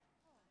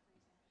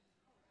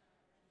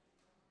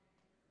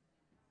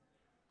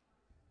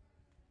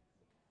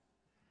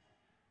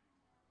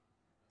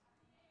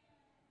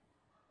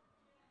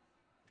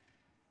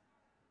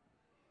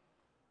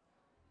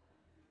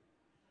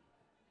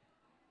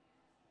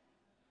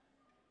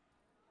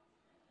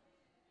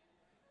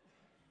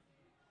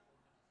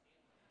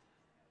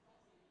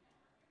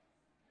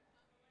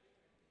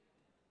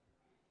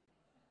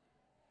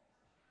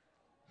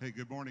Hey,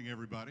 good morning,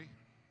 everybody.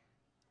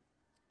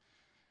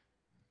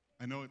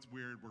 I know it's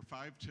weird. We're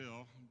 5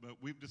 till, but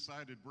we've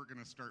decided we're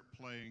going to start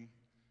playing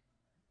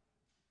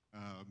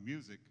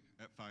music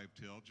at 5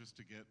 till just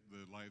to get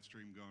the live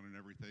stream going and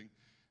everything.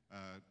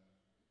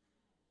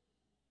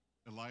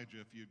 Elijah,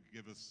 if you'd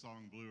give us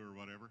Song Blue or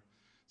whatever.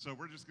 So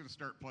we're just going to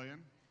start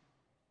playing,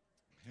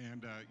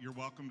 and you're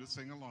welcome to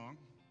sing along.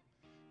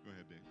 Go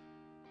ahead, Dave.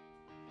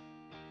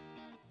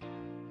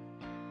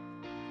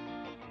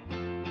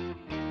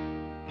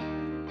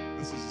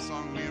 This is a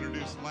song we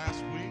introduced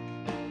last week,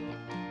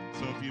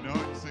 so if you know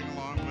it, sing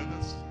along with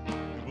us,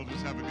 and we'll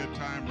just have a good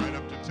time right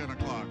up to 10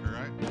 o'clock, all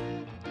right?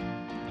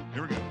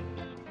 Here we go.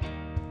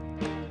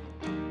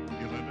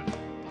 You, Linda?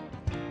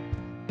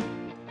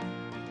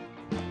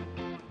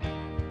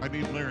 I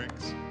need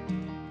lyrics.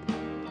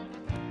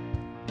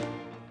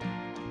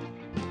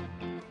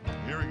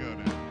 Here we go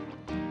now.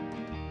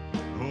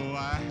 Oh,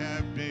 I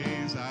have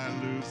days I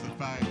lose the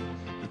fight,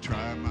 to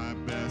try my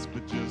best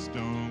but just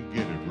don't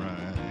get it right.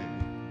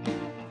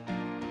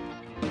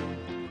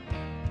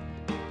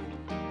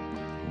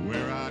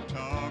 Where I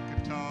talk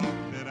and talk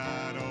that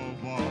I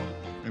don't walk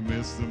and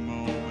miss the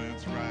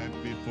moments right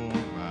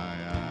before my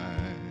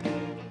eyes.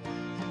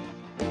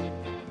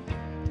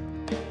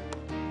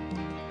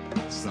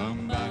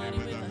 Somebody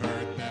with a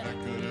hurt that I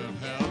could have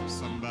helped,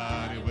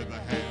 somebody with a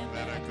hand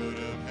that I could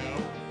have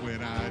helped.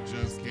 When I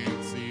just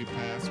can't see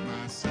past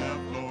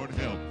myself, Lord,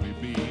 help me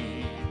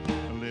be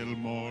a little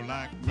more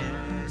like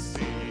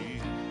mercy,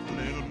 a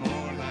little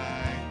more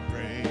like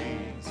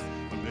grace,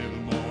 a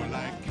little more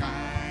like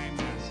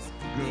kindness,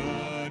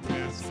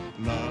 goodness,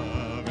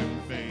 love,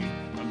 and faith,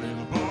 a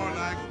little more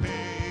like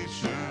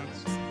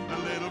patience, a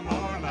little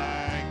more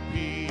like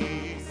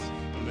peace,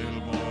 a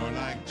little more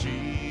like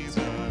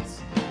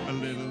Jesus, a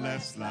little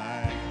less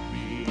like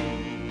me.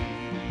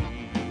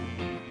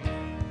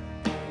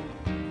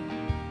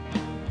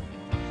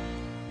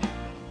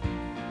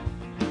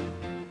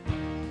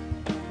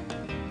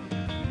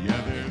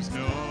 Yeah, there's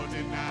no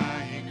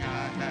denying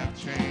I have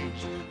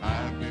changed.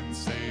 I've been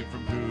saved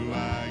from who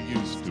I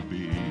used to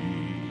be.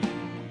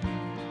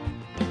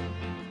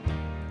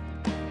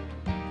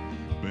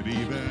 But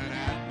even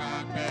at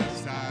my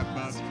best, I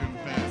must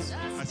confess,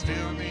 I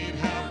still need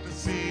help to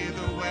see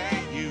the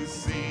way you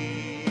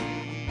see.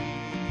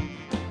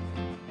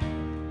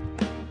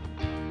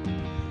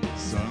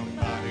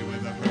 Somebody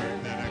with a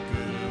hurt that I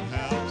could have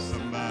helped,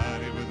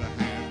 somebody with a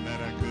hand that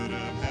I could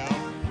have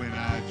helped. When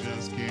I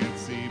just can't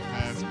see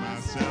past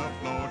myself,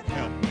 Lord,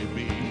 help me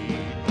be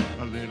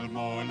a little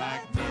more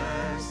like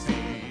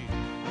mercy,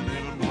 a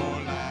little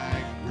more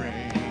like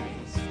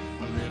grace,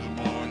 a little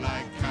more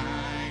like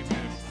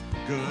kindness,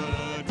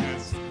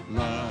 goodness,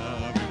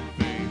 love, and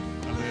faith,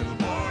 a little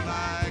more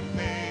like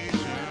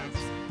patience,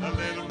 a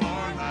little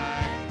more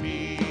like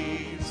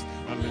peace,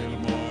 a little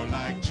more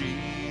like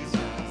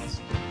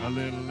Jesus, a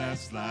little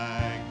less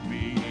like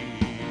me.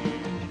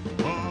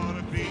 Oh,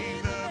 to be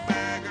the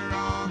beggar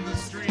on the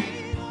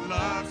street,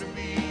 love to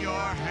be your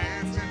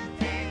hands and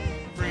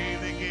feet,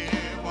 freely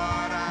give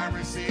what I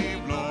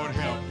receive, Lord,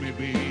 help me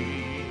be.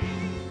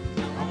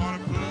 I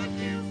want to put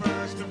you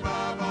first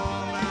above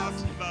all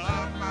else,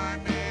 love my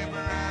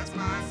neighbor as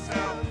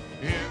myself,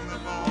 in the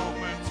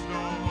moments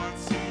no one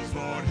sees,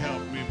 Lord,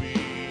 help me be.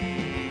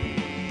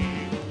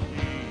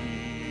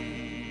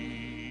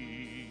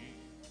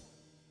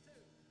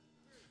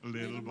 A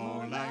little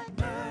more like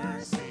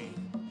mercy,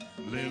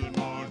 a little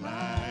more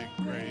like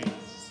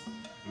grace,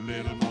 a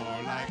little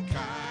more like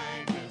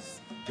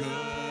kindness,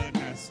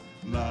 goodness,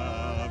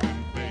 love,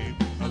 and faith,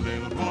 a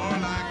little more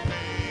like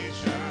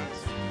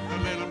patience, a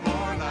little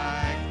more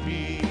like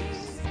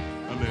peace,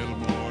 a little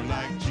more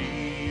like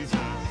Jesus,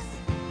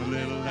 a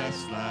little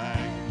less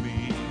like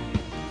me,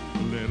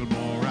 a little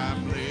more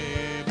I'm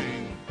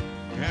living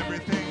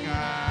everything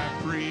I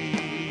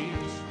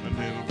preach, a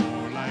little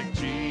more like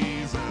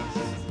Jesus,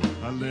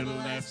 a little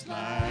less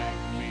like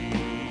me.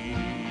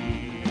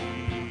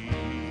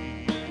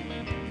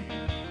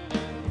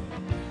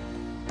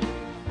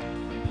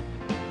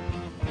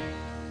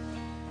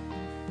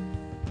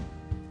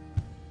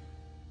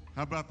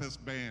 How about this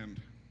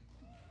band?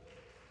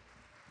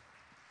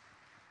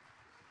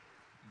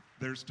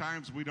 There's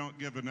times we don't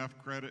give enough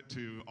credit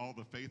to all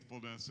the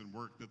faithfulness and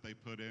work that they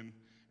put in,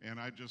 and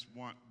I just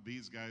want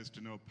these guys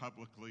to know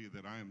publicly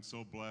that I am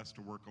so blessed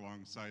to work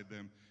alongside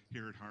them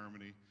here at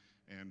Harmony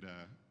and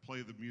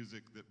play the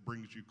music that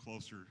brings you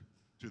closer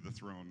to the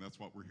throne. That's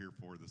what we're here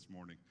for this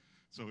morning.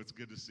 So it's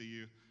good to see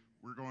you.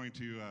 We're going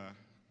to,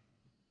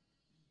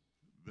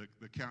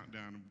 the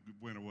countdown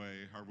went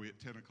away. Are we at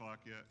 10 o'clock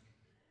yet?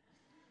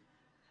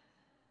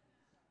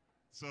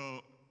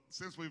 So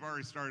since we've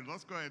already started,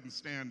 let's go ahead and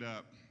stand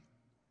up.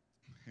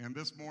 And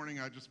this morning,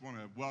 I just want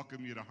to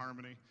welcome you to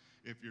Harmony.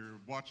 If you're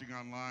watching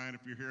online,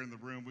 if you're here in the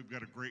room, we've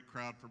got a great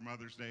crowd for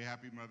Mother's Day.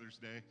 Happy Mother's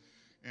Day.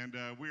 And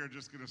we are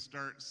just going to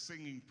start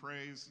singing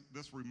praise.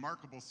 This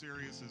remarkable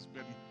series has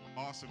been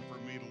awesome for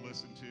me to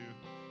listen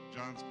to.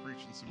 John's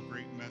preaching some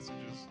great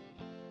messages.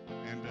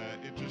 And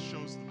it just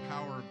shows the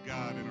power of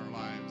God in our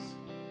lives.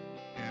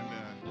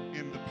 And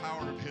in the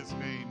power of his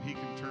name, he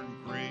can turn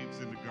graves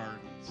into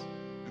gardens.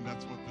 And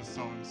that's what this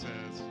song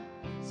says.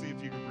 See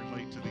if you can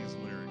relate to these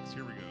lyrics.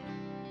 Here we go.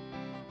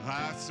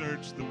 I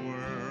searched the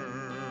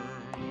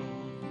world,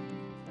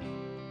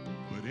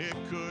 but it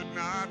could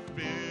not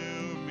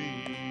fill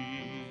me.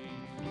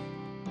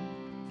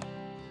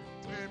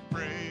 And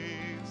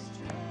praise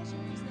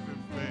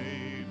and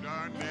faith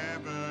are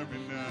never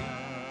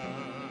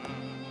enough.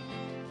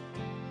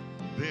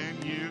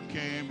 Then you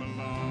came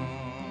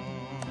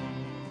along,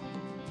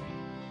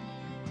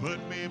 put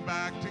me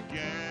back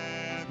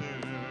together.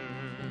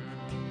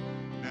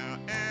 Now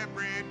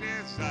every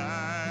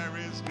desire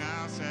is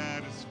now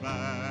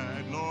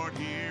satisfied, Lord,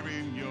 here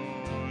in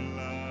your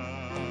love.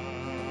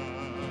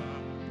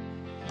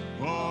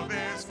 Oh,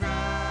 there's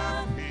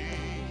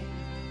nothing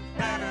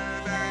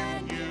better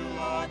than you.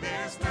 Oh,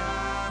 there's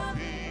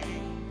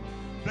nothing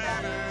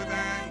better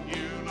than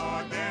you,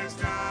 Lord. There's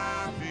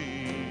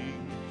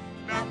nothing,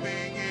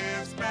 nothing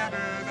is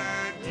better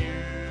than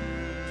you.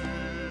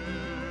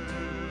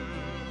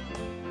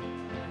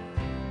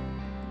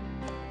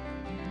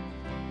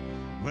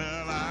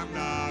 Well, I'm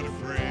not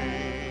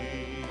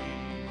afraid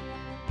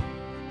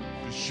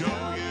to show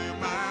you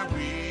my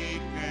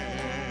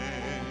weakness,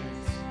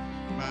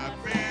 my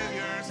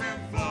failures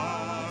and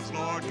flaws.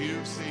 Lord,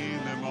 you've seen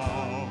them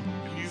all,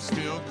 and you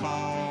still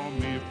call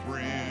me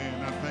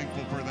friend. I'm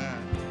thankful for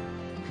that,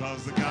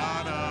 'cause the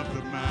God of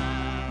the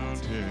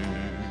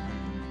mountain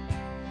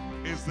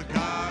is the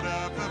God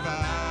of the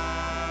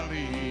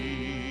valley.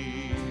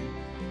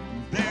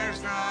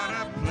 There's not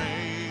a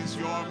place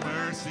your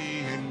mercy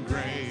and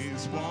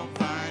grace won't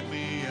find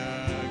me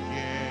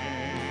again.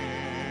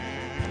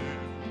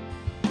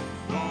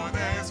 Lord,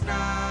 there's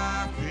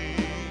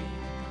nothing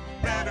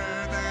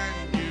better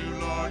than you,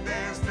 Lord.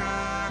 There's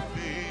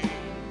nothing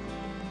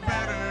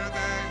better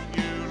than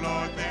you,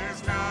 Lord.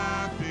 There's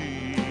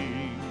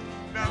nothing,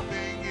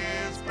 nothing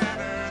is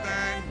better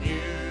than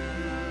you.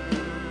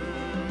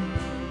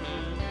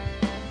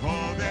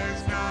 Oh,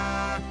 there's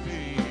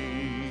nothing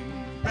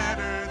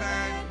better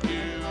than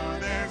you.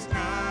 There's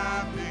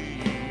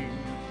nothing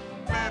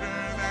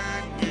better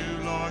than you,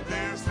 Lord.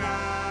 There's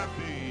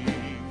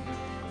nothing,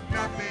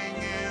 nothing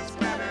is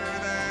better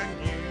than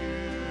you.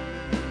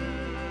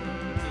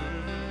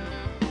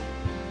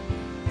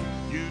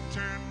 You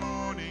turn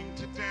mourning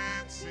to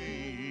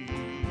dancing.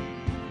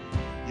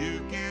 You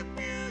give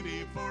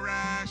beauty for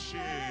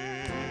ashes.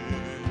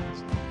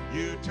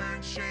 You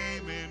turn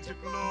shame into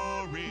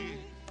glory.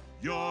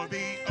 You're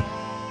the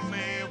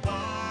only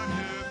one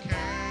who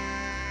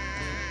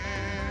can.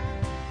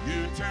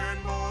 You turn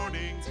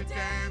mourning to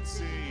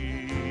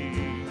dancing.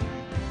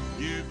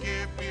 You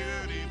give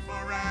beauty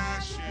for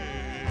ashes.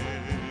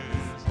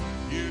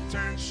 You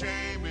turn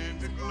shame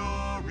into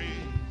glory.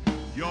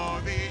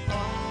 You're the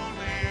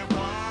only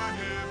one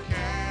who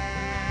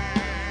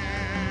can.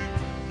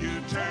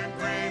 You turn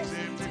graves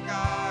into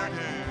gardens.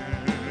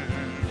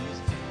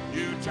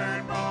 You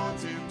turn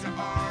bones into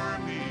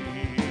armies.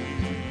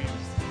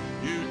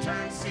 You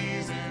turn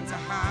seas into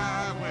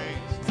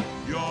highways.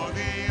 You're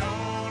the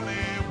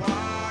only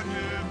one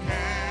who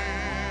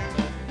can.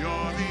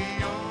 You're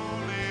the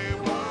only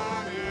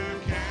one who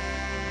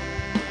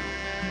can.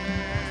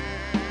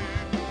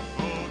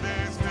 Oh,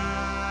 there's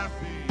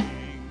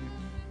nothing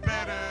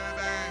better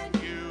than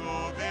you.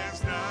 Oh,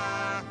 there's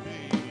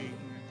nothing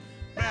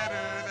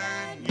better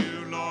than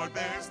you, Lord.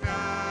 There's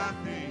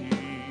nothing,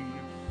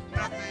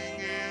 nothing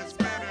is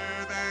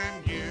better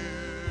than you.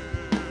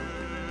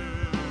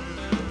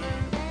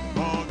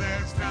 Oh,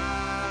 there's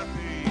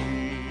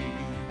nothing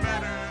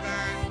better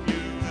than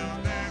you,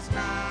 Lord. There's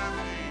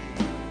nothing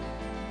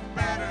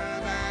better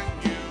than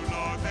you,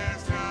 Lord.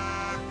 There's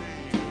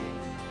nothing,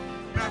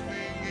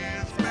 nothing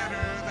is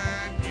better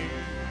than you.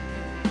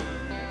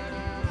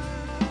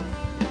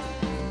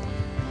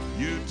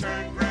 You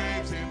turn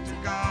graves into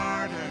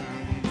gardens.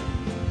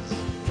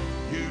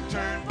 You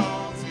turn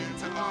bones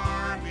into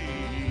armies.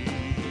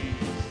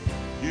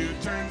 You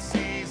turn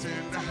seas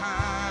into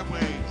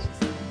highways.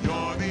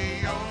 You're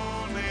the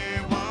only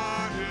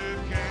one who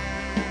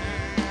can.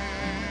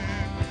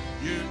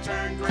 You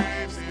turn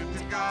graves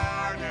into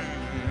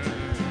gardens.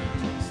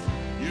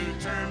 You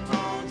turn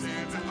bones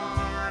into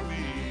armies.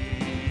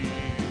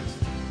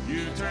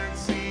 You turn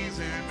seas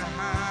into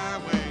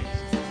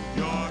highways.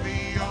 You're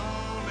the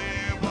only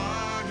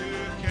one who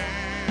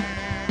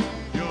can.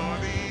 You're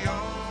the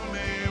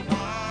only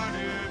one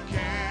who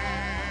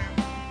can.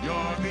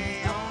 You're the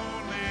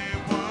only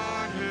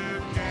one who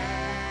can.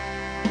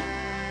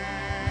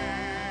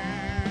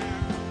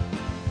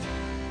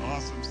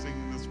 Awesome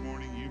singing this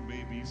morning. You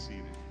may be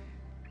seated.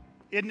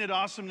 Isn't it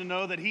awesome to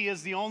know that he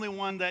is the only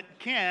one that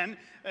can,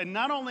 and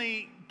not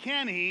only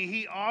can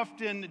he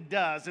often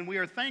does, and we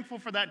are thankful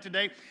for that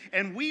today,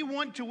 and we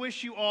want to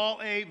wish you all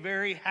a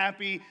very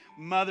happy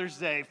Mother's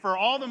Day. For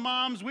all the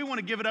moms, we want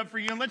to give it up for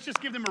you, and let's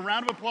just give them a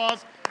round of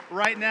applause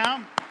right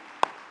now.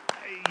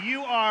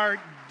 You are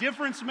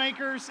difference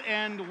makers,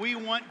 and we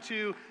want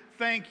to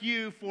thank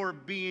you for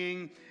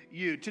being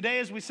you. Today,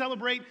 as we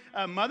celebrate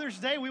Mother's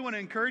Day, we want to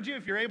encourage you,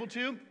 if you're able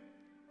to,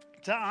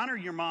 to honor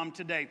your mom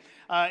today.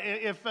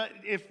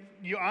 If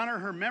you honor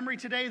her memory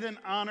today, then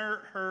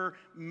honor her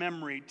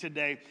memory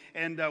today.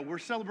 And we're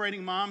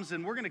celebrating moms,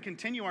 and we're going to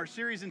continue our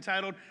series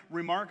entitled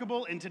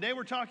Remarkable. And today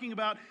we're talking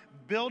about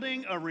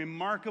building a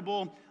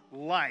remarkable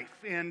life.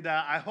 And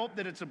I hope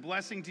that it's a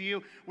blessing to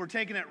you. We're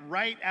taking it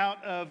right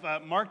out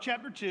of Mark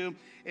chapter 2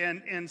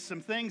 and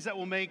some things that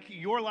will make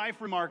your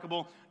life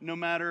remarkable no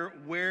matter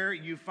where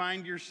you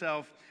find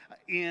yourself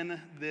in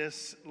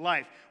this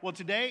life. Well,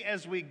 today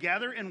as we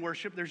gather and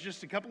worship, there's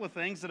just a couple of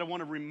things that I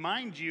want to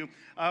remind you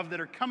of that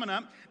are coming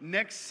up.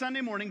 Next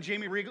Sunday morning,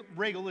 Jamie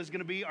Regal is going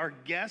to be our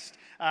guest.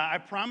 I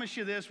promise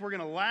you this, we're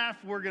going to laugh,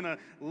 we're going to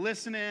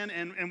listen in,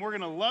 and we're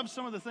going to love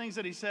some of the things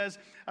that he says,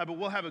 but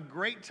we'll have a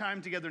great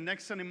time together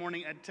next Sunday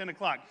morning at 10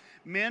 o'clock.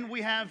 Men,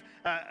 we have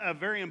a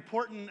very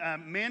important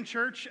man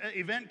church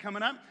event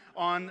coming up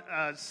on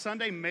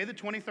Sunday, May the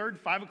 23rd,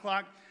 5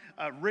 o'clock.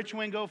 Rich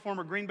Wingo,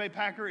 former Green Bay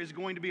Packer, is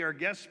going to be our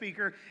guest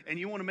speaker, and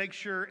you want to make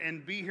sure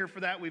and be here for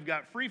that. We've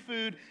got free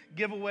food,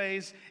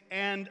 giveaways,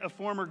 and a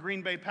former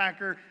Green Bay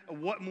Packer.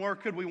 What more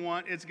could we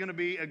want? It's going to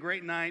be a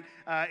great night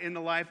in the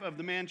life of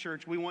the Man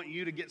Church. We want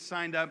you to get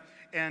signed up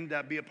and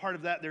be a part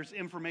of that. There's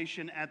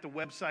information at the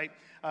website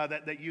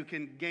that you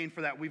can gain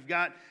for that. We've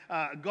got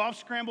a golf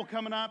scramble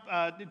coming up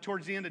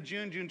towards the end of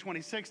June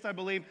 26th, I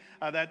believe.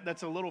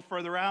 That's a little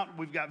further out.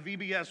 We've got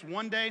VBS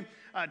One Day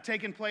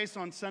taking place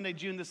on Sunday,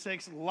 June the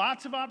 6th.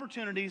 Lots of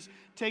opportunities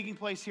taking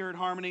place here at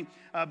Harmony.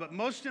 But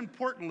most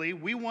importantly,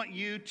 we want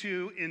you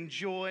to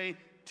enjoy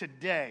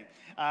today.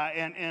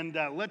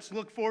 Let's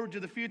look forward to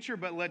the future,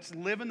 but let's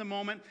live in the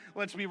moment.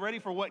 Let's be ready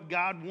for what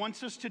God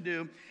wants us to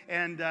do.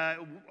 And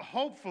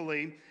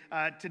hopefully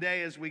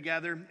today as we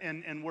gather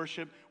and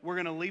worship, we're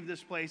going to leave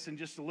this place in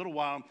just a little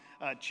while,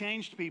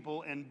 changed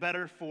people and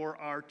better for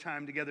our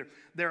time together.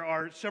 There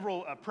are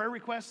several prayer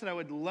requests that I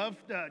would love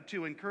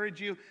to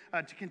encourage you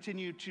to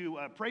continue to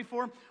pray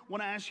for. I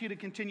want to ask you to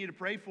continue to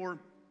pray for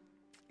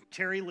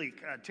Terry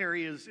Leak.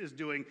 Terry is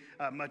doing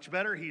much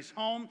better. He's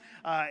home.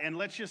 And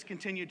let's just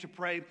continue to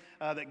pray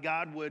that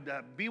God would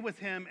be with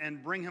him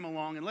and bring him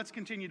along. And let's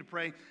continue to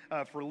pray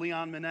for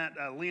Leon Minette.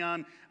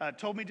 Leon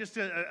told me just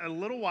a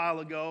little while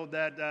ago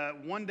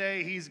that one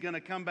day he's going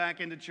to come back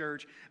into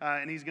church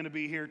and he's going to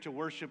be here to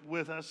worship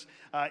with us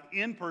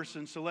in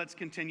person. So let's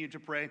continue to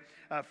pray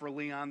for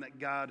Leon that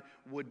God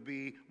would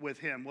be with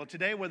him. Well,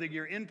 today, whether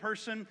you're in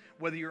person,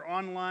 whether you're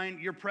online,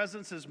 your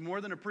presence is more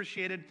than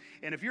appreciated.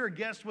 And if you're a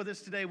guest with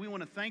us today, we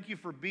want to thank you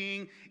for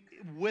being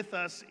with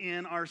us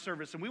in our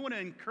service. And we want to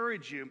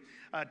encourage you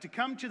to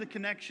come to the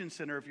Connection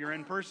Center if you're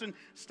in person.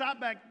 Stop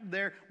back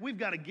there. We've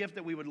got a gift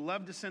that we would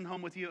love to send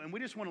home with you. And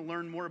we just want to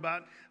learn more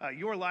about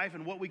your life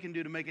and what we can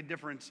do to make a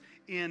difference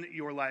in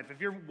your life.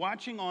 If you're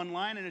watching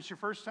online and it's your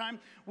first time,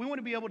 we want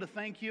to be able to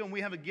thank you. And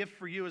we have a gift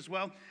for you as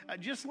well.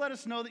 Just let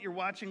us know that you're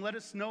watching. Let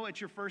us know it's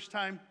your first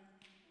time.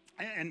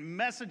 And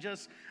message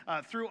us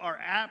through our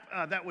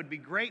app. That would be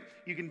great.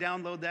 You can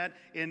download that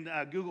in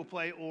Google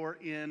Play or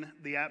in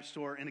the App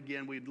Store. And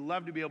again, we'd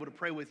love to be able to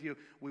pray with you.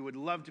 We would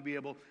love to be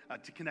able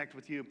to connect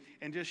with you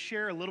and just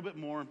share a little bit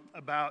more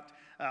about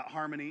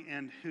Harmony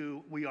and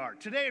who we are.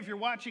 Today, if you're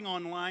watching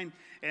online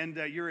and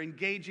you're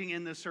engaging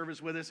in this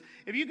service with us,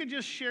 if you could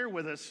just share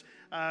with us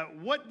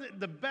what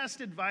the best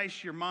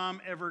advice your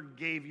mom ever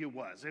gave you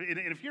was. And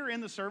if you're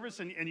in the service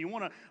and you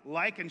want to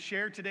like and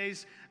share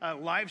today's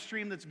live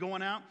stream that's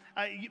going out,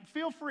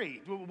 feel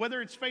free,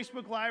 whether it's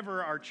Facebook Live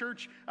or our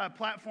church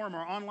platform or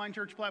online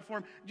church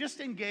platform, just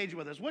engage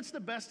with us. What's the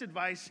best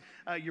advice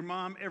your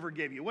mom ever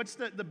gave you? What's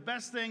the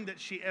best thing that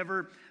she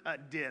ever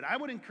did? I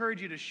would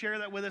encourage you to share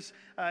that with us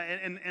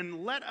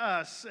and let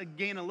us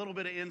gain a little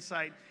bit of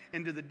insight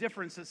into the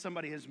difference that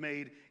somebody has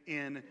made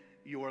in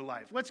your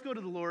life. Let's go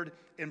to the Lord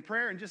in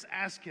prayer and just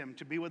ask him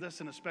to be with us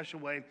in a special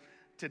way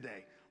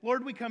today.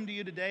 Lord, we come to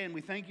you today and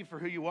we thank you for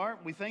who you are.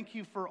 We thank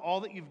you for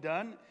all that you've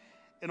done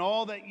and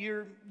all that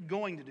you're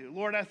going to do.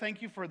 Lord, I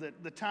thank you for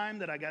the time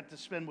that I got to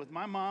spend with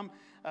my mom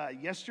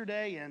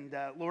yesterday. And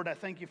Lord, I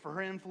thank you for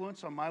her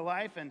influence on my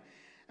life. And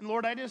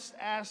Lord, I just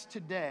ask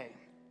today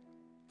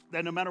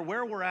that no matter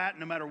where we're at,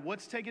 no matter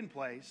what's taking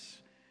place,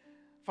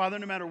 Father,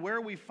 no matter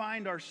where we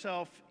find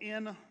ourselves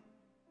in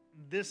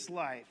this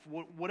life,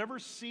 whatever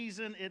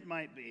season it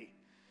might be,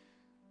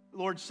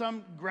 Lord,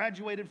 some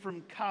graduated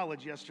from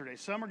college yesterday.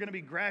 Some are going to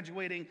be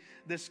graduating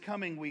this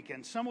coming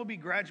weekend. Some will be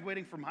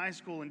graduating from high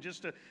school in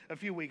just a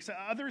few weeks.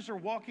 Others are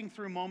walking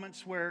through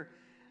moments where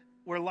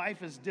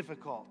life is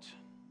difficult.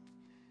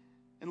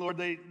 And Lord,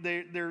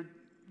 they're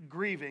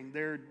grieving.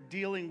 They're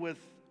dealing with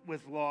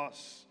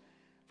loss.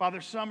 Father,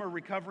 some are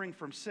recovering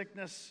from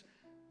sickness,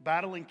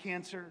 battling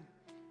cancer.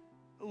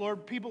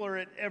 Lord, people are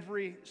at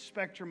every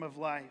spectrum of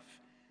life.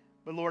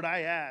 But Lord,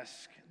 I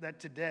ask that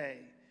today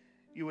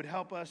you would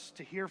help us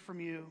to hear from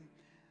you,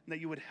 and that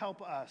you would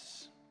help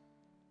us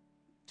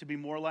to be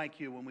more like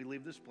you when we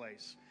leave this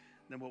place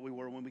than what we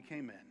were when we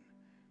came in.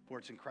 For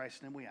it's in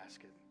Christ's name we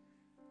ask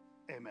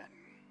it. Amen.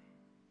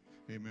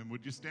 Amen.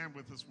 Would you stand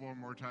with us one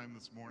more time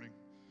this morning?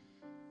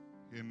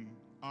 In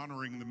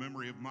honoring the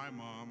memory of my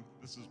mom,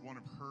 this is one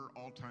of her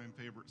all-time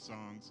favorite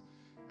songs.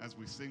 as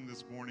we sing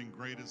this morning,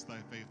 Great is Thy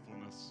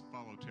Faithfulness.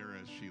 Follow Tara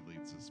as she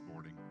leads this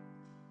morning.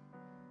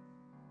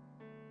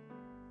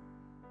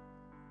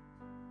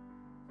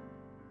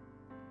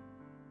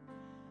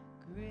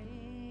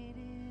 Great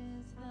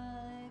is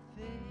thy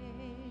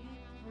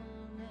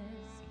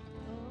faithfulness,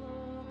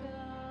 O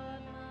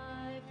God,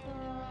 my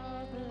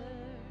Father.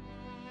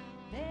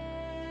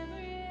 There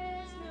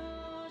is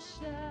no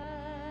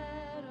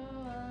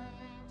shadow of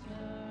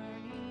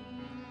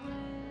turning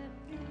with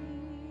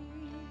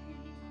thee.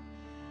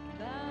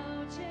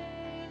 Thou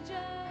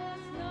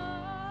changest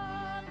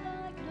not,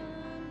 thy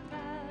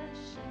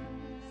compassions,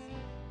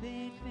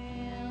 they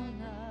fail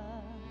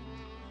not.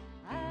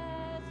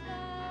 As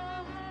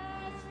thou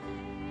hast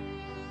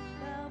been,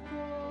 thou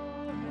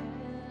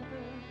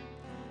forever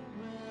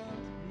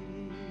wilt be.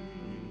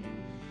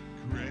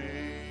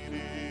 Great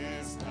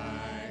is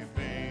thy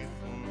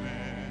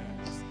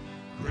faithfulness.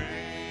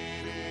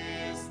 Great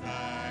is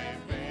thy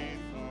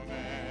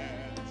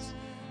faithfulness.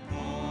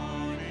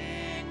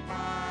 Morning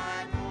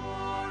by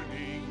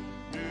morning,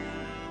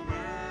 new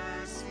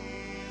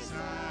mercies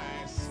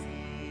I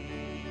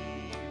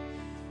see.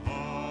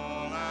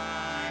 All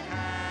I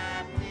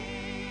have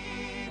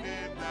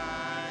needed,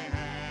 thy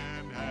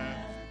hand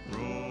hath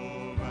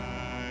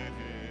provided.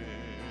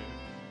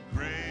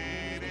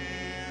 Great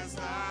is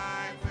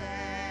thy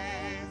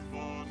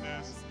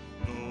faithfulness,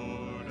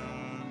 Lord,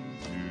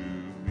 unto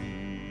me.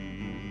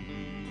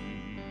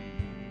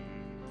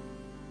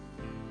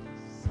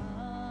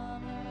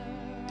 Summer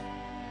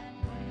and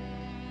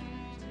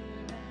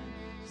winter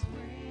and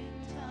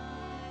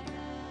springtime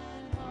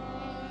and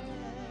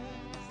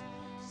harvest,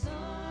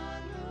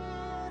 sun,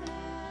 moon,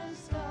 and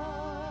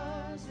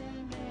stars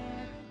in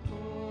their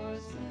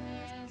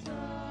courses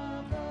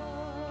above,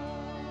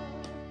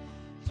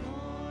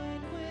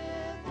 join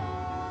with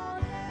all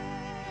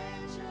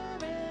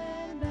nature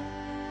in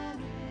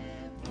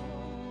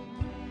manifold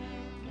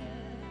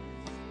witness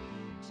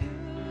to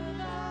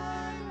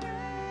thy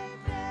great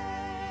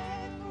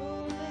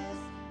faithfulness,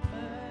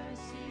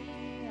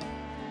 mercy,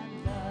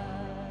 and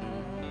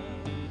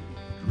love.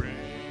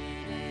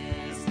 Great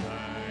is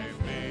thy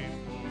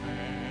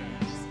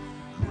faithfulness.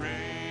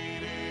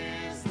 Great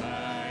is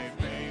thy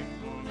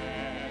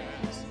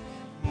faithfulness.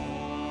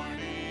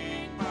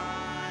 Morning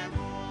by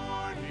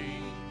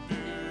morning,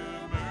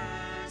 new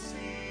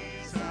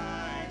mercies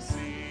I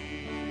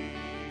see.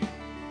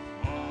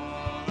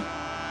 All I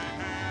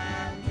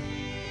have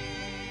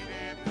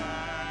needed,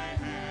 thy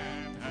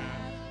hand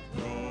hath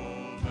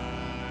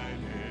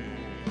provided.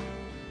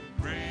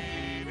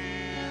 Great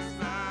is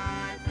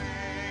thy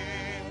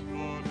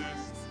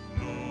faithfulness,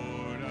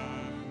 Lord,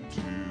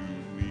 unto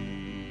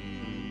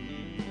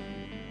me.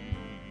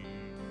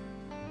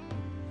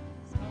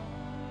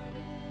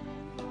 Pardon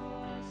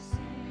for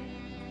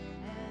sin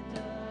and a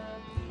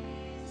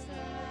peace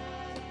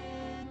that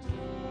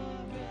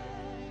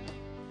endureth,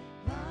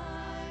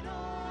 thine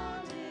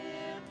own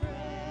dear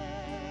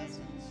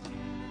presence to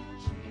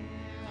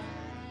cheer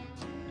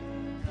and to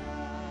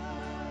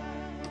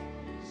guide,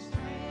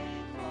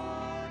 strength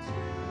for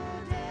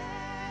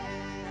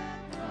today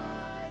and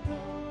bright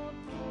hope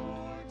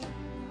for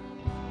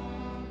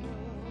tomorrow.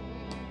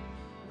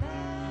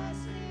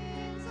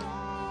 Blessings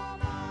all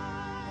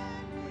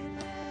mine with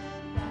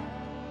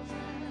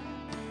 10,000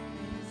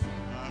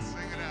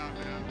 Sing it out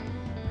now.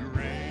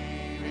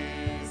 Great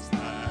is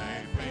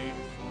thy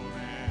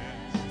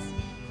faithfulness.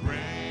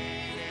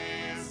 Great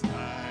is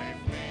thy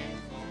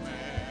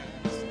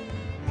faithfulness.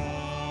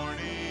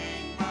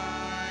 Morning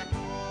by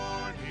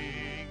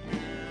morning,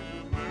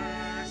 new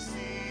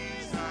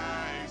mercies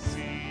I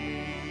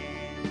see.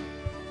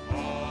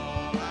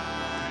 All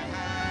I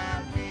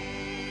have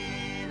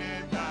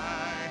needed,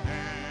 thy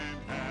hand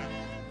hath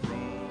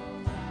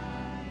provided.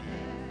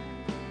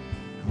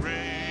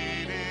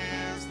 Great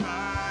is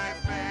thy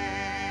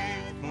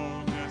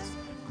faithfulness.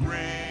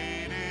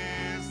 Great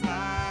is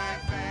thy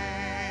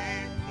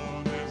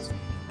faithfulness.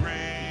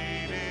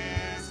 Great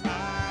is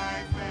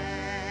thy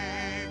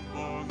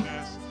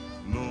faithfulness,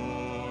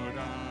 Lord,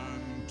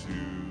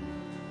 unto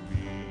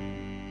me.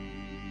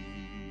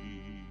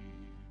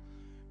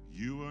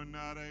 You are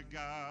not a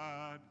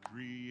God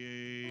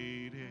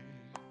created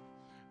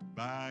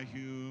by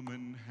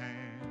human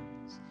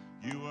hands.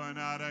 You are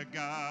not a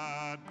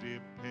God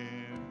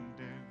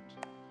dependent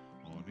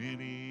on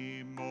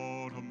any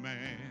mortal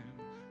man.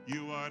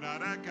 You are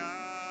not a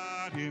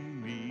God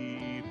in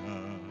need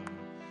of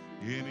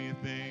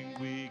anything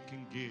we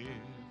can give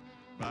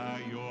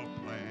by your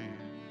plan.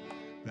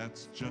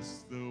 That's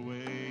just the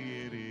way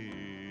it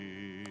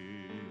is.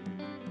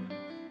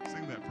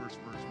 Sing that first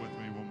verse with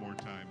me one more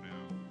time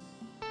now.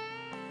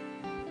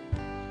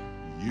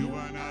 You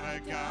are not a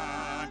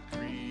God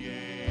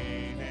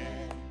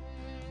created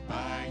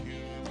by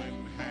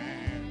human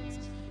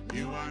hands.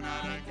 You are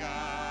not a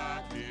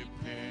God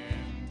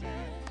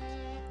dependent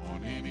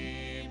on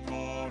any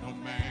mortal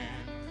man.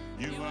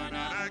 You are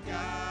not a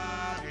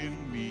God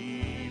in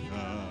need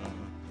of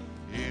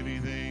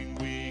anything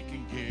we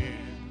can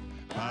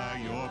give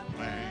by your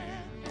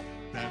plan.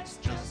 That's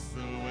just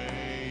the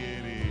way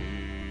it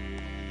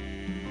is.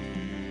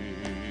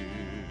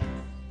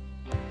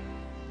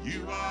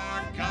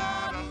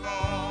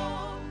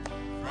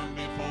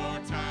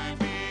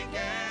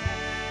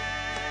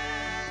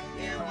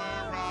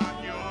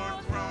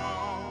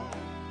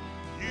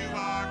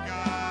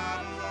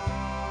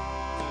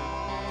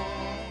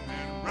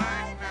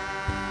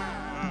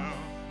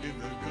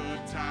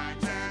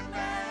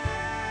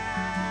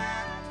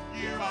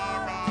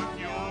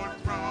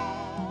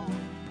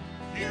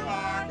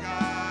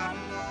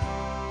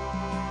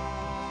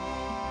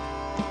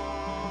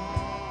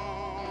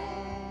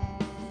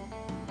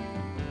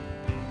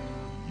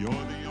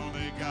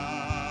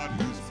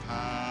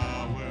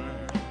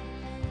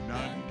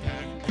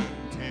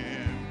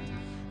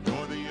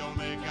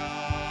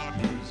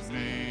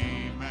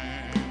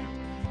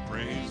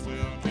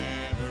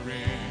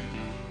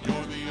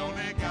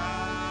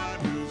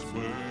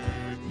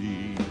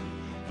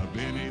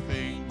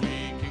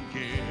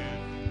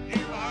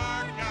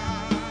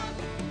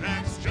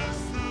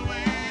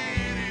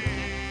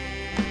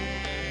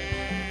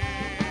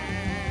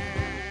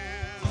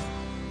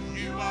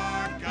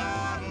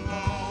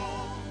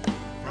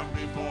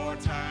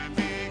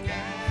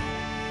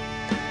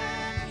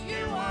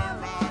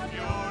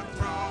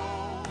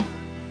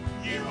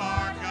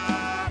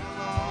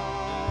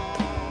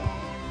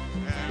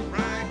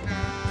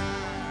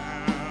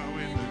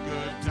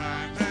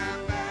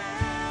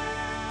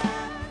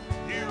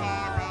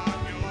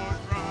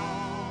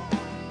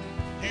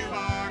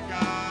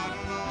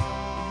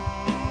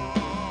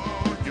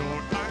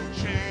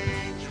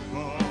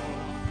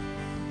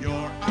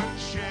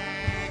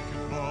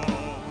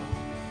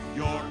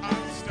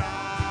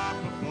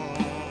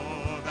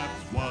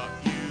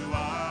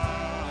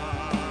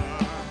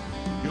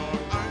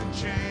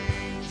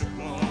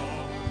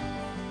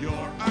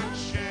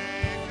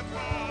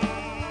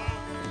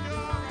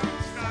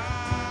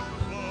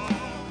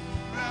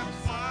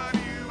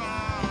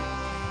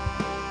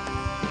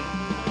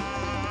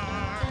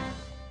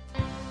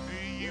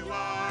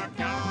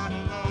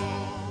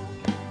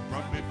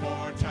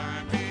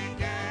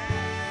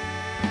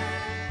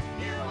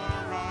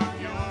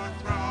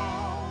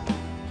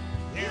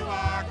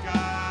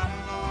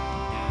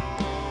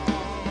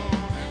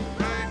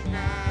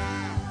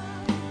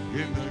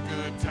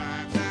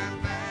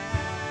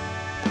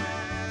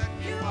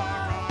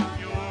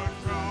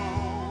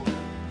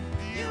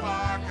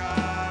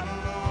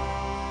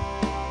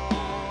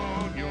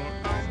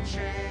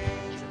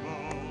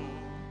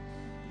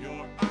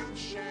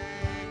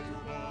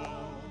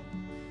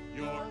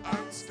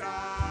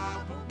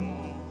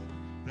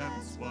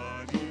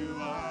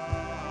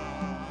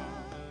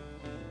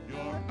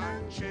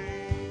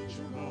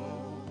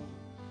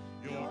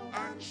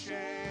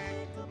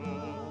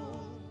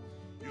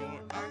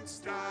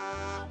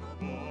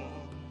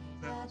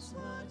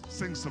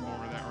 sing some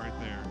more of that right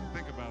there.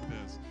 Think about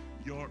this.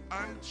 You're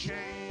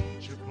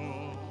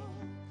unchangeable.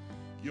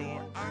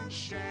 You're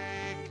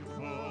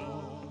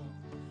unshakable.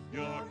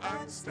 You're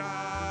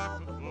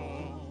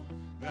unstoppable.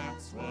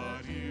 That's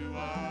what you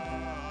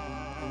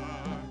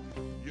are.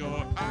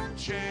 You're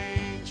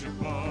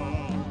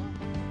unchangeable.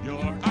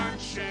 You're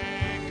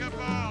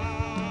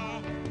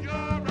unshakable.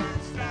 You're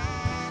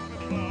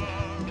unstoppable.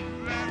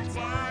 That's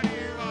what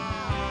you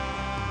are.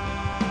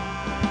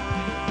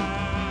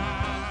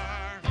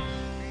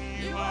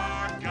 You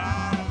are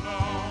God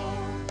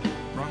alone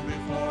from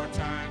before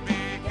time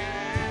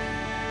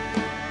began.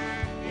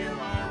 You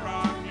are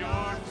on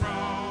your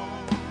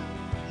throne.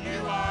 You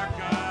are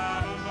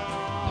God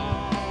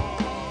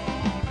alone.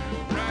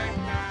 Right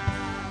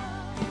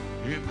now,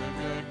 in the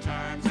good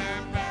times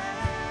and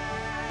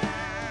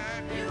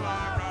bad, you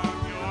are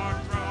on your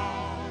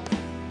throne.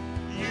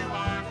 You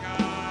are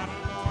God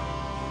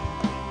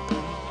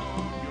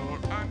alone. You're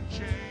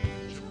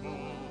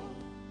unchangeable.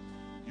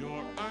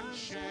 You're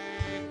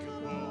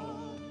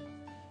unshakable.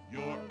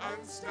 You're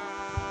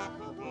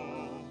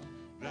unstoppable.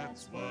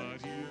 That's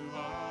what you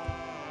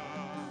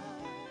are.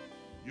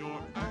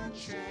 You're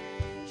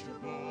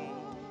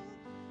unchangeable.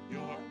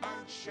 You're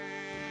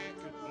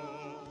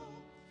unshakable.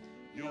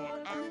 You're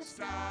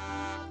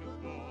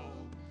unstoppable.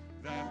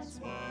 That's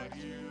what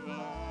you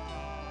are.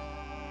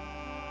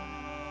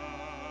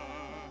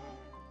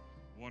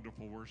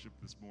 Wonderful worship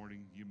this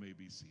morning. You may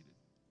be seated.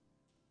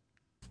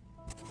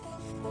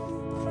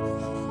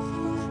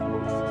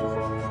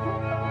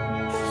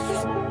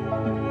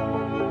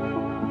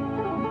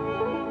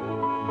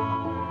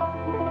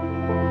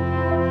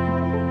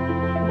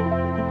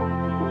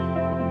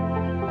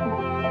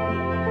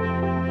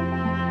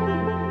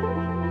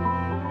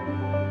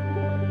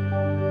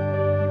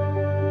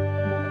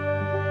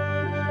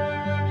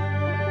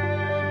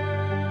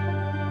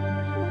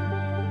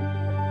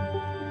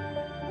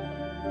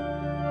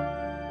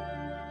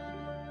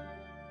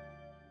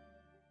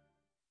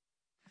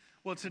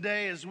 Well,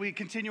 today, as we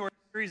continue our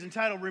series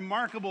entitled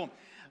Remarkable,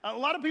 a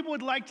lot of people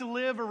would like to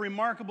live a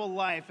remarkable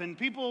life, and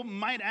people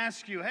might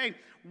ask you, hey,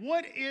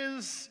 what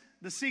is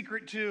the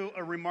secret to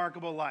a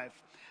remarkable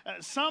life?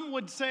 Some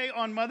would say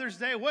on Mother's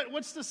Day,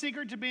 what's the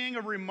secret to being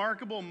a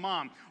remarkable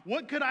mom?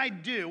 What could I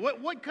do?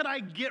 What could I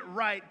get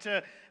right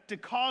to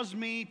cause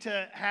me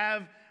to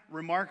have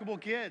remarkable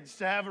kids,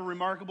 to have a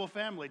remarkable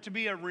family, to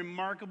be a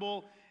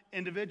remarkable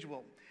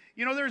individual?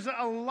 You know, there's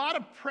a lot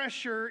of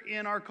pressure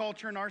in our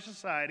culture and our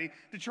society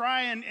to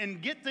try and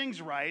get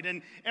things right.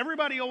 And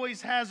everybody always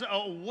has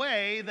a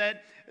way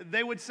that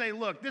they would say,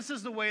 look, this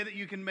is the way that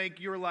you can make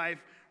your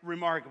life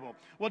remarkable.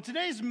 Well,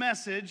 today's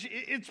message,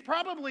 it's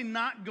probably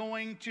not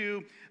going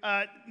to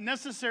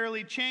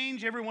necessarily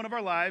change every one of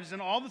our lives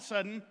and all of a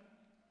sudden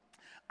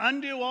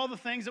undo all the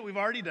things that we've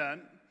already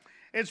done.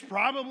 It's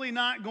probably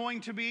not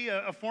going to be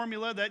a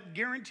formula that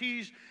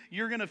guarantees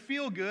you're going to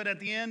feel good at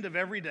the end of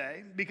every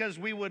day, because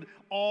we would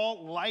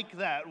all like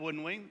that,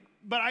 wouldn't we?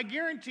 But I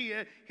guarantee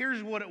you,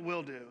 here's what it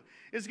will do.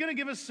 It's going to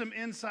give us some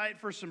insight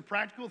for some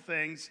practical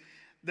things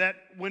that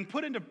when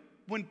put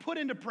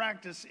into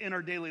practice in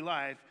our daily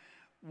life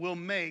will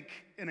make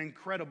an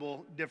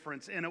incredible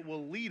difference, and it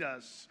will lead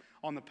us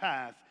on the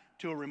path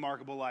to a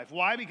remarkable life.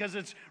 Why? Because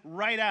it's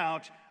right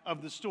out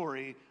of the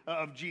story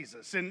of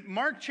Jesus. In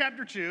Mark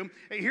chapter 2,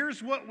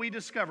 here's what we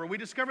discover. We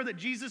discover that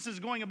Jesus is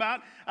going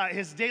about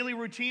his daily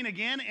routine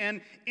again,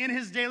 and in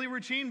his daily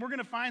routine, we're going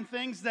to find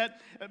things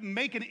that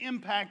make an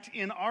impact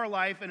in our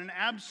life in an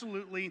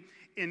absolutely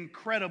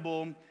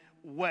incredible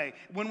way.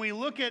 When we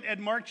look at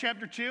Mark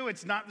chapter 2,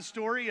 it's not the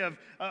story of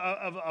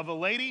a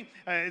lady.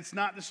 It's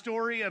not the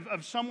story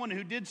of someone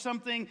who did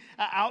something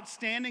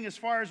outstanding as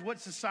far as what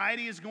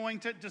society is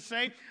going to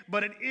say,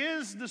 but it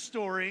is the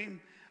story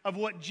of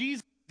what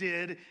Jesus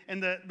did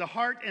in the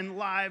heart and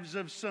lives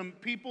of some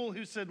people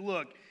who said,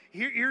 look,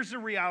 here's the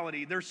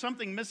reality. There's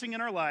something missing in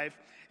our life,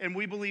 and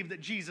we believe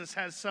that Jesus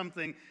has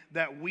something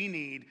that we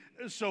need,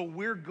 so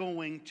we're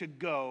going to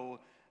go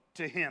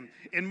to him.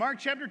 In Mark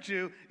chapter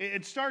 2,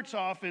 it starts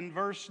off in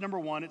verse number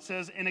 1. It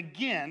says, and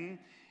again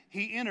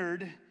he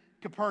entered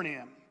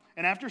Capernaum.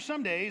 And after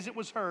some days, it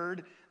was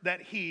heard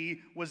that he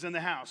was in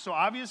the house. So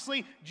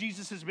obviously,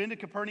 Jesus has been to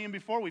Capernaum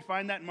before. We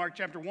find that in Mark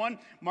chapter 1.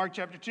 Mark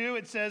chapter 2,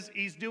 it says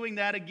he's doing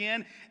that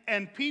again.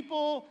 And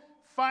people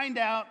find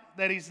out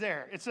that he's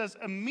there. It says,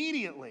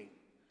 immediately,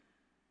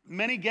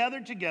 many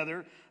gathered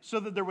together so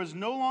that there was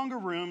no longer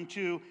room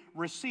to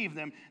receive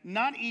them,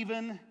 not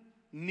even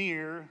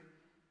near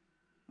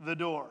the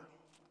door.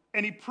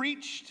 And he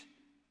preached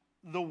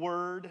the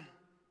word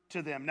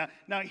to them.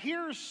 Now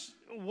here's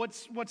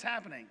what's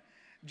happening.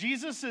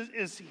 Jesus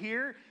is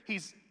here.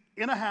 He's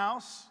in a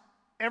house.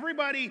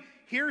 Everybody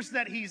hears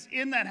that he's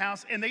in that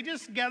house, and they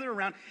just gather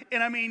around.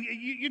 And I mean,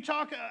 you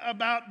talk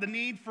about the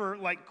need for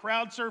like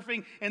crowd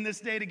surfing in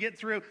this day to get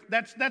through.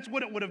 That's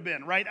what it would have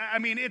been, right? I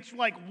mean, it's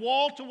like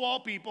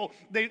wall-to-wall people.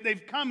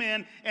 They've come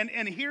in,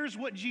 and here's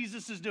what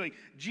Jesus is doing.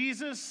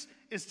 Jesus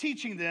is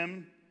teaching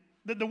them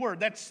the word.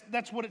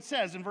 That's what it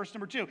says in verse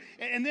number 2.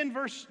 And then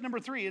verse number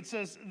 3, it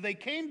says, they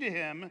came to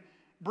him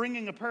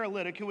bringing a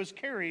paralytic who was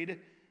carried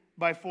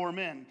by 4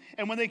 men.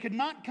 And when they could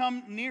not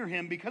come near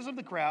him because of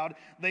the crowd,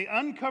 they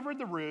uncovered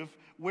the roof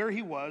where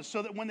he was,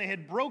 so that when they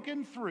had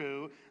broken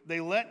through, they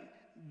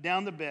let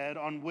down the bed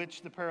on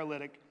which the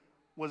paralytic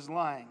was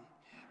lying.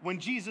 When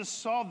Jesus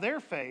saw their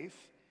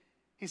faith,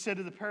 he said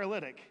to the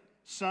paralytic,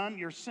 "Son,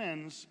 your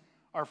sins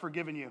are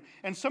forgiven you."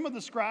 And some of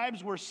the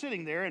scribes were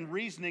sitting there and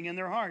reasoning in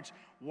their hearts,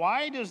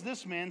 "Why does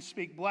this man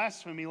speak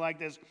blasphemy like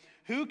this?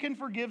 Who can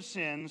forgive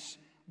sins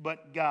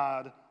but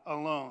God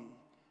alone?"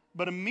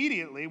 But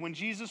immediately, when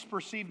Jesus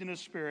perceived in his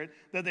spirit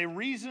that they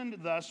reasoned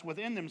thus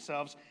within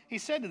themselves, he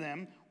said to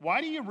them, "Why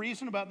do you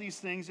reason about these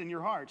things in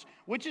your hearts?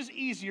 Which is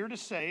easier to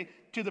say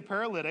to the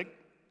paralytic,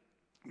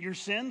 'Your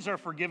sins are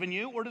forgiven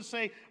you,' or to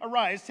say,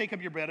 'Arise, take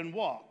up your bed and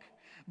walk'?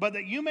 But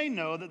that you may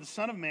know that the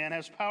Son of Man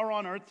has power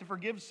on earth to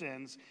forgive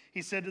sins,"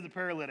 he said to the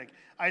paralytic,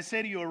 "I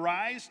say to you,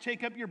 arise,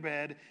 take up your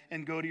bed,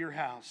 and go to your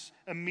house."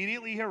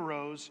 Immediately he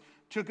arose,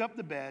 took up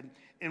the bed,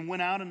 and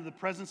went out into the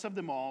presence of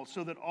them all,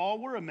 so that all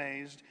were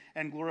amazed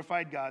and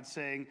glorified God,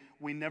 saying,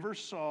 "We never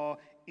saw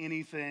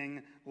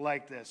anything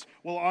like this."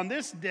 Well, on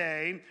this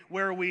day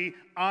where we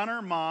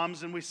honor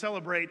moms and we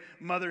celebrate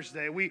Mother's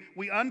Day,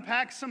 we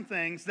unpack some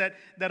things that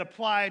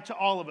apply to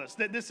all of us.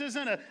 That this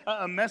isn't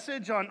a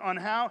message on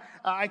how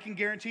I can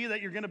guarantee you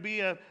that you're going to be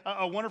a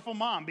wonderful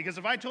mom. Because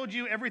if I told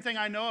you everything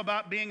I know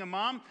about being a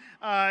mom,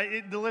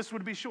 the list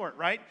would be short,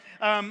 right?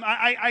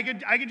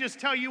 I could just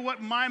tell you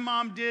what my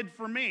mom did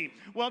for me.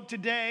 Well,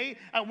 today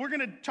we're going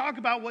to talk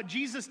about what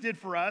Jesus did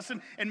for us,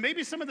 and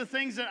maybe some of the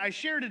things that I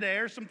share today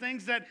are some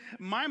things that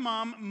my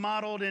mom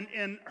modeled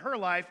in her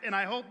life, and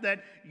I hope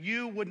that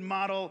you would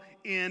model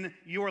in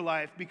your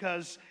life,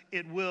 because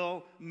it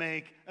will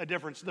make a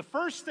difference. The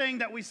first thing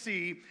that we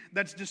see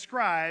that's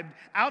described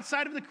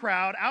outside of the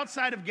crowd,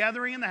 outside of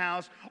gathering in the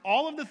house,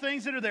 all of the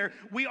things that are there,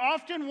 we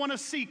often want a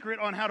secret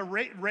on how to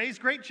raise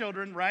great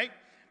children, right?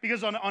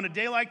 Because on a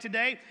day like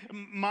today,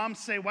 moms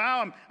say,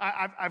 "Wow,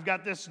 I've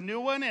got this new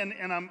one,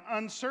 and I'm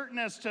uncertain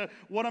as to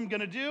what I'm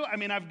going to do. I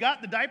mean, I've got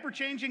the diaper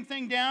changing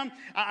thing down.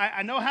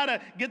 I know how to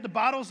get the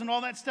bottles and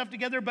all that stuff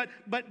together,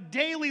 but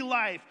daily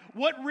life,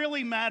 what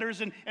really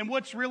matters and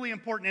what's really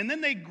important?" And then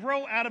they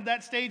grow out of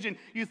that stage, and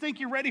you think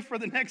you're ready for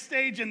the next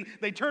stage, and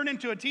they turn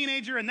into a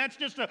teenager, and that's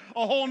just a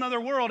whole nother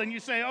world. And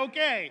you say,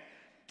 "Okay,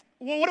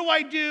 well, what do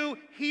I do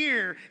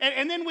here?"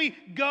 And then we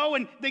go,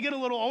 and they get a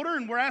little older,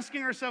 and we're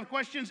asking ourselves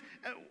questions.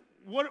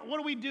 What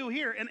do we do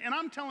here? And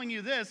I'm telling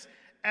you this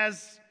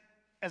as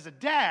a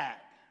dad,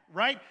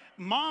 right?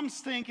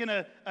 Moms think in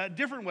a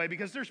different way,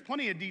 because there's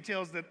plenty of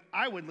details that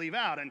I would leave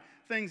out and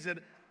things that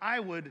I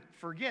would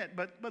forget.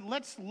 But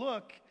let's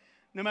look,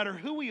 no matter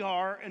who we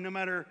are and no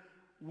matter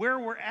where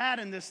we're at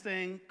in this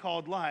thing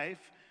called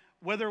life,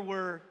 whether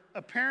we're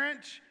a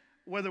parent,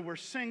 whether we're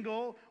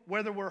single,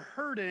 whether we're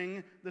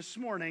hurting this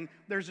morning,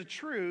 there's a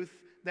truth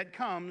that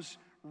comes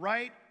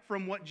right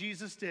from what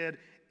Jesus did,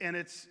 and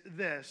it's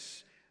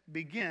this: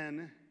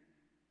 begin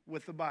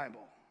with the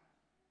Bible.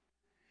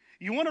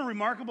 You want a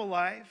remarkable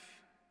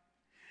life?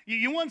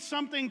 You want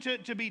something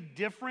to be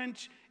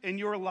different in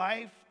your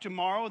life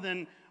tomorrow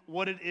than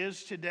what it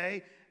is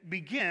today?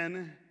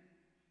 Begin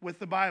with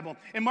the Bible.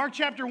 In Mark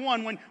chapter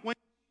 1, when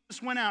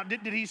Jesus went out,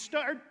 did he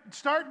start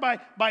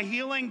by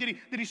healing? Did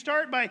he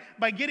start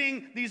by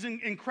getting these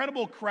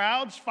incredible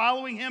crowds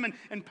following him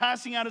and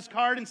passing out his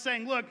card and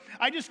saying, "Look,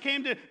 I just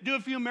came to do a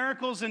few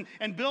miracles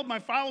and build my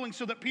following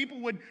so that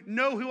people would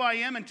know who I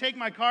am and take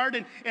my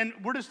card, and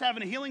we're just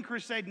having a healing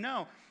crusade"?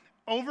 No.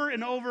 Over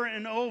and over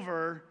and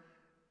over,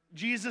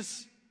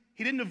 Jesus,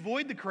 he didn't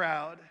avoid the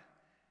crowd.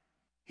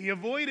 He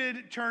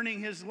avoided turning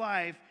his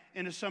life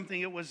into something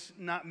it was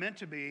not meant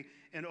to be.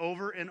 And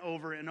over and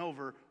over and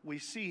over, we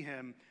see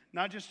him,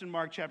 not just in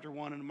Mark chapter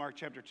 1 and Mark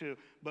chapter 2,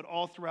 but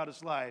all throughout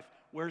his life.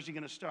 Where's he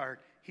going to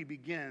start? He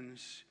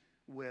begins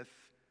with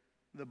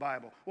the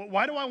Bible. Well,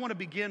 why do I want to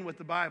begin with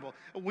the Bible?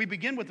 We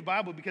begin with the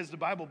Bible because the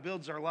Bible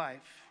builds our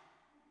life.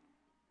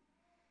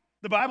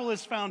 The Bible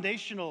is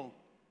foundational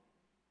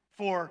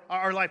for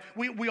our life.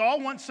 We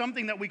all want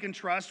something that we can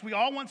trust. We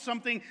all want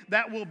something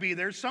that will be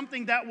there,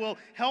 something that will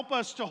help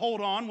us to hold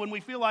on when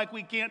we feel like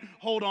we can't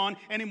hold on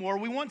anymore.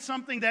 We want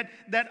something that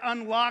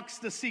unlocks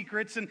the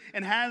secrets and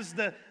has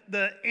the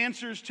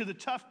answers to the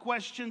tough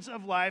questions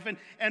of life,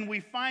 and we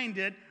find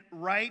it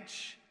right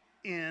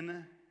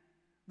in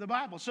the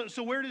Bible.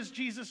 So where does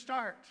Jesus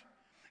start?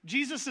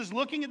 Jesus is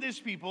looking at these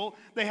people.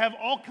 They have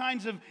all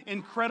kinds of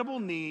incredible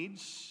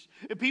needs.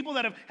 People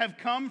that have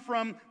come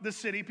from the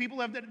city, people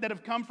that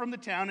have come from the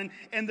town,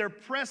 and they're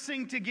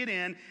pressing to get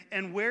in.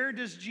 And where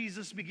does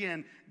Jesus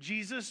begin?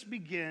 Jesus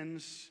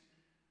begins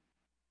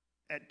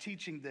at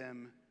teaching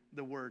them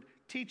the Word,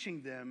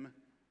 teaching them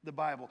the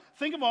Bible.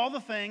 Think of all the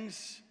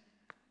things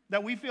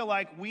that we feel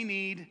like we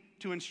need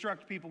to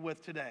instruct people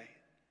with today.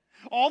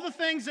 All the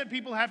things that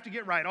people have to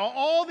get right,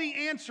 all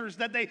the answers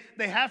that they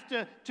have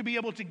to be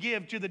able to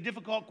give to the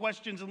difficult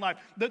questions in life,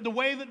 the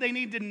way that they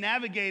need to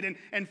navigate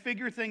and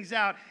figure things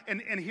out.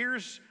 And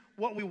here's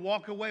what we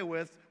walk away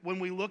with when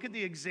we look at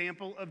the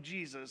example of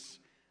Jesus.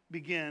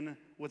 Begin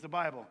with the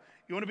Bible.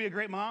 You want to be a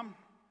great mom?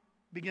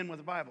 Begin with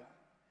the Bible.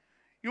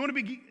 You want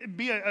to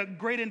be a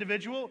great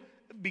individual?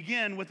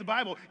 Begin with the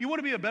Bible. You want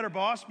to be a better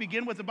boss?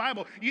 Begin with the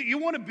Bible. You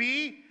want to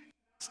be an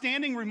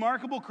outstanding,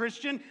 remarkable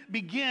Christian?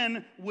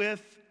 Begin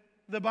with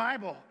the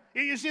Bible.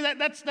 You see,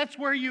 that's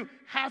where you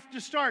have to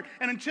start.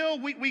 And until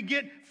we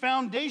get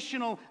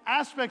foundational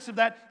aspects of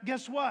that,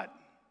 guess what?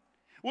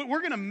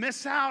 We're going to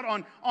miss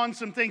out on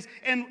some things.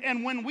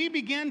 And when we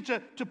begin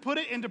to put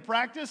it into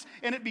practice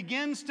and it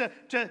begins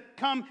to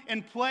come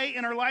and play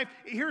in our life,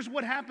 here's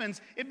what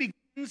happens. It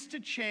begins to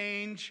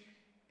change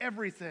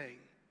everything.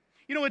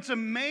 You know, it's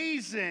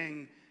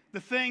amazing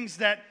the things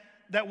that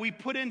we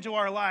put into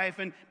our life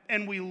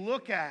and we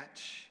look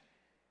at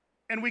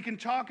and we can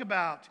talk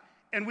about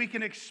and we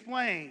can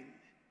explain.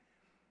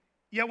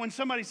 Yet when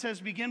somebody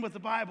says begin with the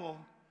Bible,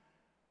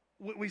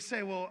 we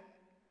say, well,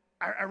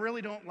 I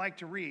really don't like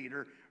to read,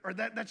 or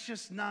that's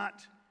just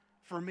not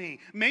for me.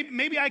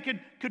 Maybe I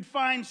could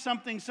find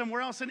something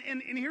somewhere else. And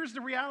here's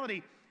the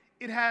reality.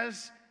 It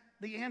has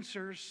the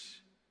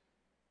answers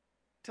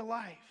to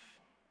life.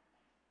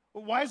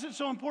 Why is it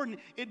so important?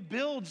 It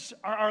builds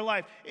our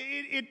life.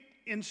 It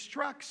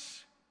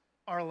instructs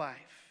our life.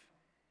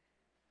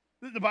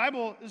 The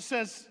Bible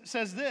says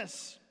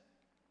this,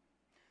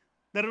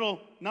 that it'll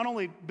not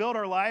only build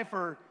our life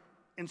or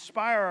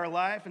inspire our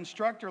life,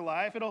 instruct our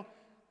life, it'll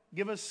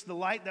give us the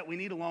light that we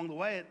need along the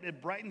way.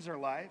 It brightens our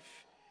life.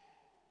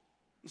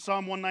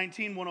 Psalm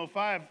 119,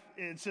 105,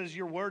 it says,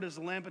 your word is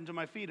a lamp unto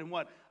my feet and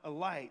what? A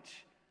light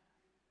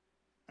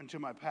unto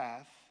my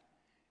path.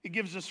 It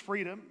gives us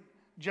freedom.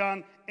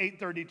 John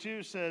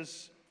 8:32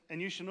 says,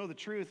 and you shall know the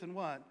truth, and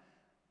what?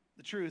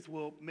 The truth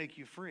will make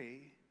you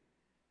free.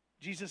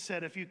 Jesus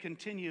said, if you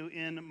continue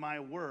in my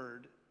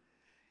word,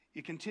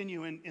 you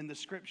continue in the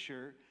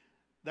scripture,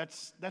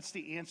 that's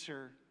the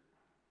answer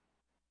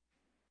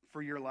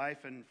for your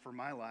life and for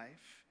my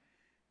life.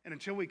 And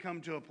until we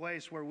come to a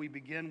place where we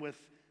begin with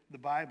the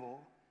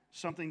Bible,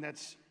 something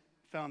that's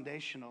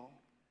foundational,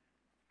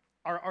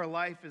 our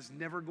life is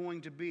never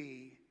going to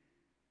be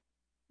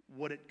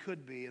what it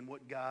could be and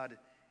what God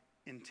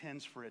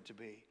intends for it to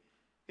be.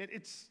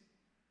 It's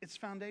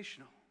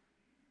foundational.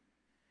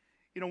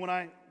 You know, when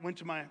I went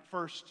to my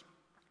first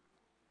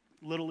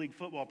Little League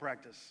football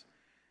practice,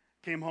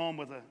 came home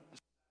with a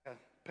stack of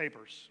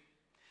papers.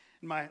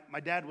 And my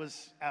dad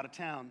was out of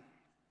town,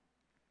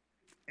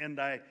 and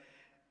I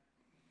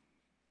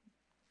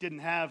didn't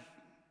have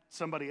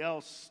somebody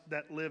else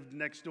that lived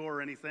next door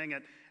or anything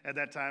at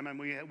that time. And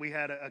we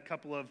had a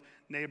couple of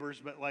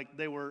neighbors, but like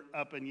they were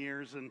up in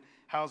years and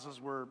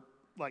houses were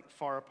like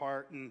far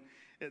apart and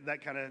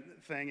that kind of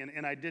thing.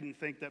 And I didn't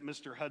think that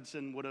Mr.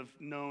 Hudson would have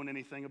known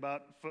anything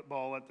about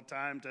football at the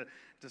time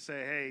to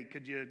say, hey,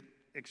 could you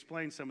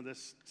explain some of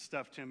this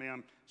stuff to me?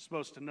 I'm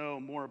supposed to know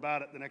more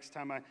about it the next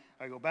time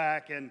I go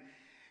back. And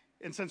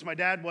since my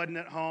dad wasn't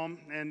at home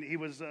and he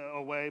was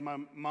away, my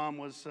mom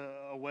was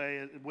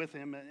away with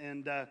him,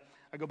 and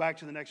I go back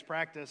to the next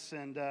practice,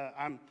 and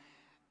I'm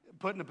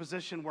put in a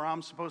position where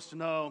I'm supposed to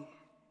know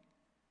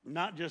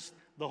not just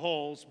the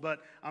holes, but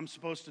I'm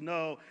supposed to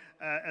know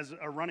as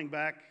a running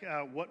back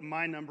what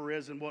my number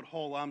is and what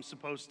hole I'm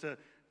supposed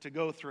to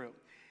go through.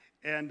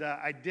 And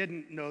I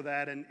didn't know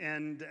that,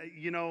 and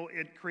you know,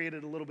 it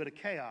created a little bit of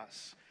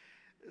chaos.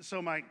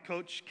 So my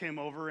coach came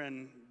over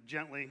and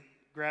gently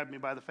grabbed me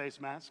by the face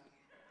mask.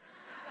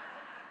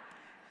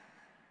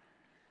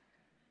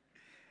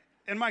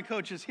 And my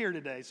coach is here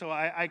today, so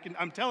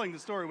I'm telling the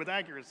story with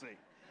accuracy.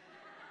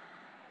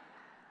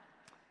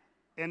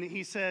 And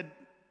he said,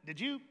 did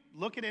you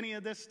look at any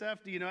of this stuff?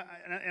 Do you know?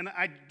 And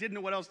I didn't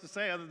know what else to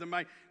say other than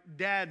my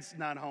dad's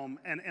not home,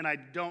 and I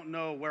don't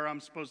know where I'm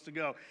supposed to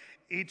go.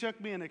 He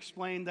took me and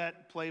explained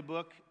that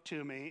playbook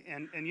to me,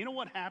 and you know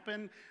what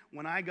happened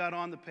when I got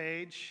on the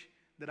page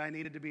that I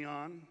needed to be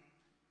on?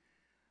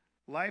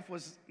 Life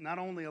was not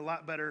only a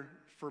lot better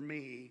for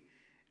me,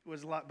 it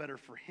was a lot better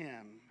for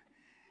him.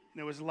 And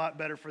it was a lot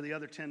better for the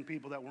other 10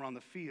 people that were on the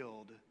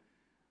field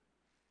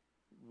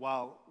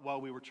while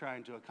we were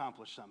trying to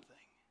accomplish something.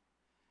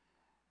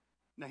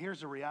 Now,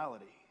 here's the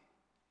reality.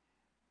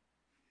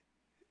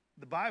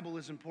 The Bible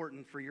is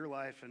important for your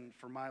life and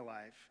for my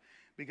life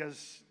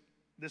because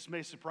this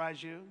may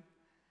surprise you.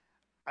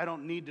 I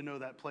don't need to know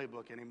that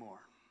playbook anymore.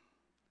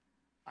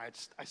 I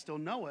still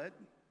know it,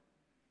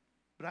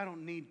 but I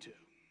don't need to.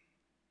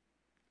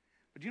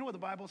 But do you know what the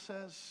Bible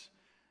says?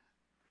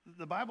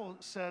 The Bible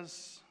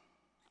says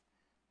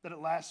that it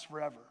lasts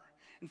forever.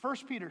 In 1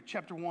 Peter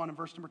chapter 1 and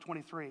verse number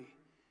 23,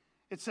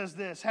 it says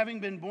this, having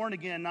been born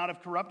again, not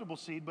of corruptible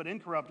seed, but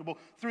incorruptible,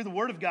 through the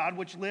word of God,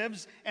 which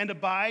lives and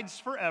abides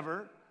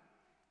forever.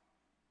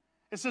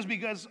 It says,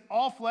 because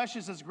all flesh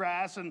is as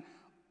grass, and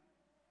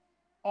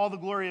all the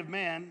glory of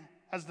man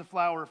as the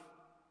flower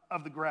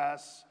of the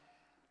grass.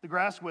 The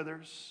grass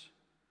withers,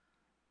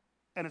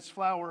 and its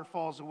flower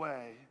falls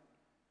away.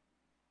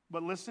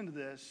 But listen to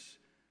this,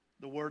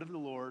 the word of the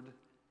Lord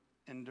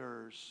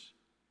endures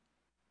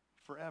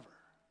forever.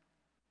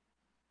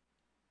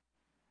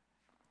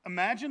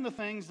 Imagine the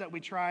things that we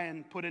try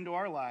and put into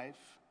our life,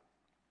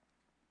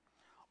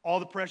 all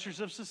the pressures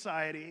of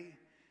society.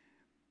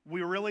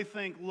 We really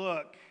think,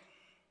 look,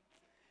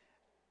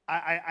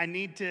 I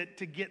need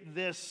to get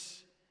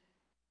this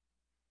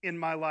in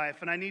my life,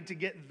 and I need to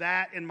get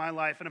that in my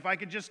life. And if I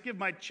could just give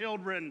my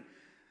children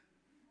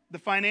the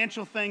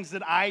financial things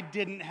that I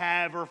didn't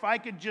have, or if I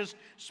could just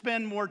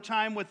spend more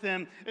time with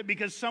them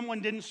because someone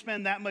didn't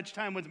spend that much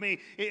time with me,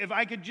 if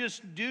I could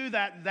just do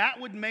that,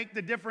 that would make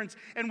the difference.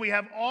 And we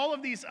have all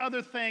of these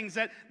other things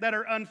that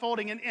are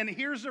unfolding. And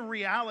here's a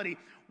reality.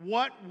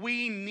 What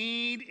we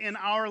need in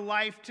our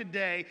life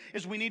today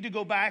is we need to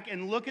go back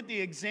and look at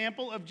the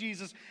example of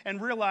Jesus and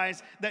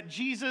realize that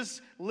Jesus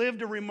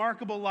lived a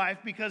remarkable life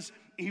because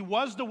he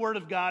was the Word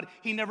of God.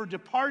 He never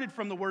departed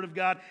from the Word of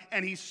God,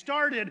 and he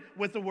started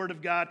with the Word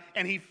of God,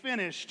 and he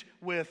finished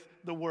with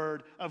the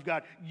Word of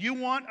God. You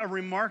want a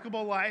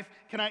remarkable life?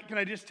 Can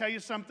I just tell you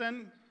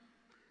something?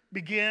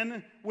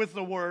 Begin with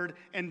the Word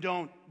and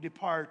don't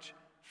depart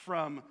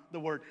from the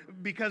Word,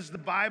 because the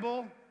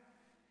Bible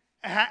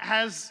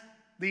has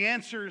the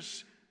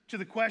answers to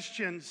the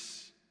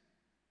questions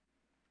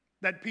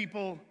that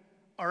people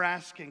are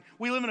asking.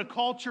 We live in a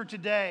culture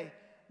today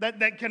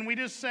that can we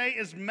just say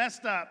is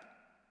messed up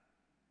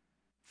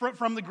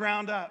from the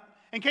ground up.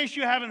 In case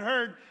you haven't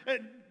heard,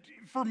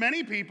 for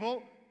many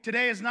people,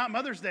 today is not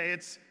Mother's Day.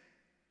 It's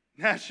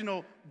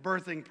National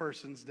Birthing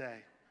Person's Day.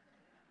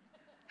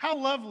 How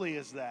lovely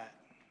is that?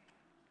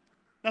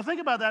 Now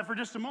think about that for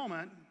just a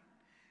moment.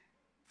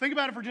 Think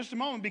about it for just a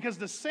moment, because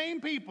the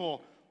same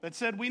people that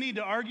said we need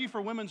to argue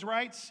for women's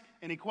rights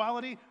and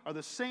equality are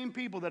the same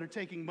people that are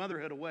taking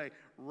motherhood away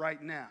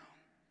right now.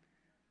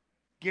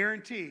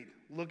 Guaranteed.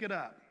 Look it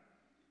up.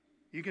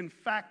 You can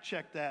fact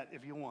check that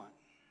if you want.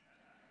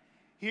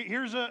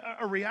 Here's a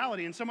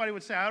reality, and somebody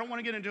would say, I don't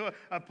want to get into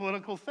a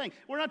political thing.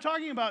 We're not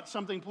talking about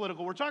something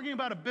political. We're talking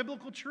about a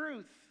biblical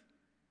truth.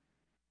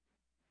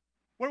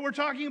 We're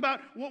talking about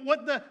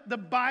what the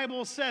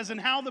Bible says and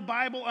how the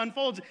Bible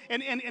unfolds.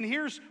 And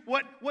here's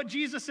what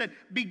Jesus said.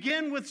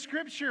 Begin with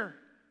Scripture.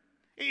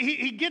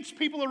 He gets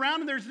people around,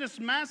 and there's this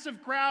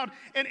massive crowd,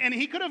 and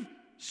he could have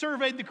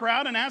surveyed the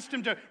crowd and asked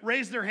them to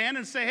raise their hand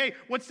and say, hey,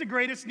 what's the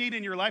greatest need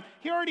in your life?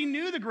 He already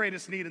knew the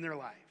greatest need in their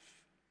life.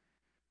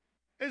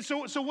 And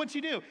so what's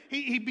he do?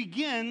 He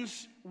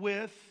begins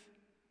with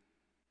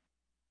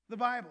the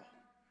Bible.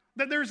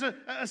 That there's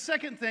a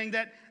second thing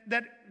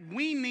that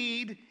we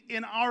need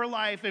in our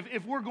life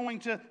if we're going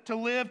to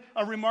live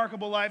a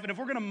remarkable life, and if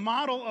we're going to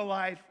model a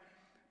life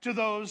to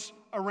those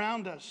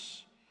around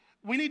us.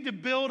 We need to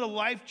build a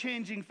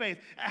life-changing faith.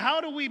 How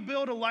do we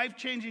build a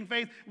life-changing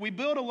faith? We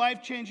build a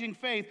life-changing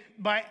faith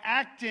by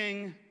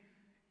acting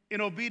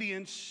in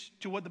obedience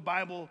to what the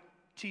Bible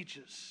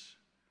teaches.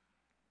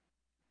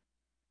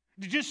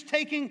 Just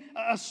taking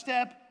a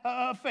step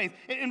of faith.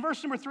 In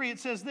verse number 3, it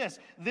says this: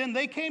 Then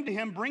they came to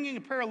him, bringing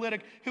a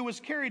paralytic who was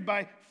carried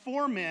by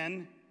 4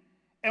 men.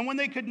 And when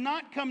they could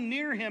not come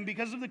near him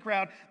because of the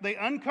crowd, they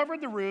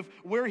uncovered the roof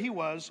where he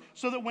was,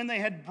 so that when they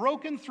had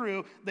broken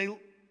through, they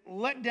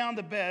let down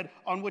the bed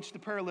on which the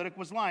paralytic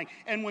was lying.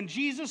 And when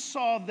Jesus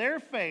saw their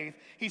faith,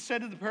 he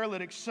said to the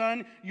paralytic,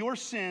 Son, your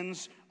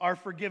sins are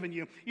forgiven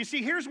you. You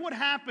see, here's what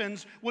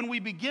happens when we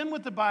begin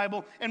with the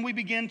Bible and we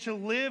begin to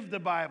live the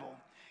Bible.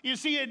 You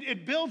see,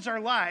 it builds our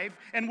life,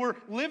 and we're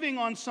living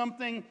on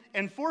something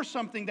and for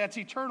something that's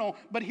eternal.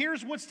 But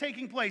here's what's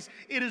taking place.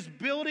 It is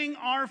building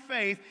our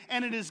faith,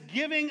 and it is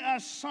giving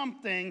us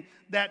something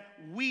that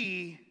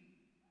we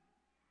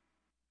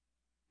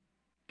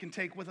can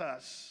take with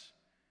us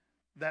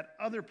that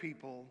other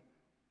people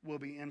will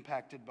be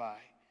impacted by.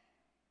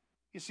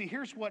 You see,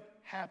 here's what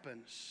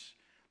happens.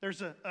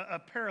 There's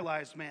a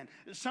paralyzed man,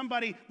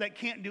 somebody that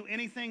can't do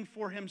anything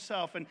for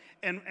himself,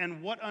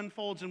 and what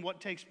unfolds and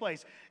what takes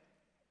place.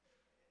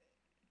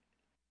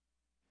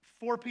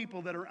 4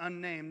 people that are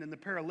unnamed, and the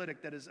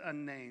paralytic that is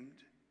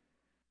unnamed,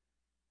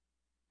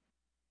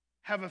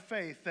 have a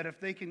faith that if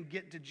they can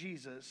get to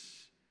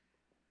Jesus,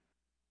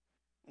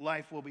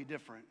 life will be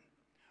different.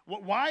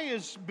 Why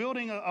is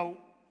building a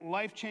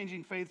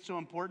life-changing faith so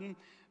important?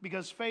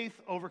 Because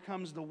faith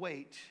overcomes the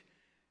weight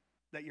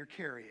that you're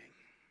carrying.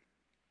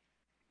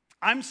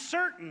 I'm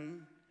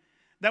certain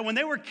that when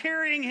they were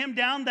carrying him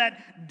down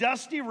that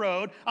dusty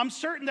road, I'm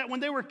certain that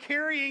when they were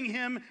carrying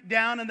him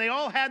down and they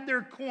all had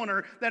their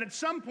corner, that at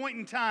some point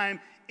in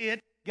time, it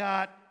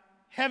got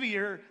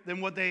heavier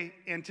than what they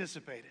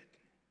anticipated.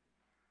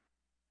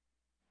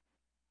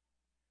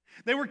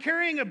 They were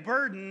carrying a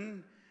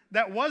burden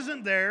that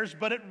wasn't theirs,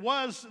 but it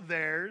was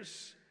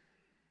theirs.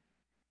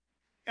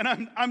 And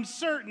I'm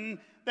certain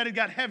that it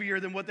got heavier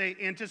than what they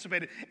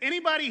anticipated.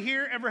 Anybody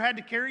here ever had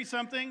to carry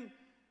something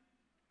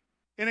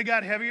and it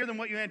got heavier than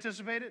what you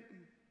anticipated?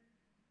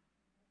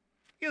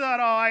 You thought,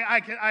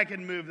 oh, I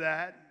can move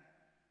that.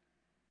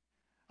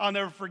 I'll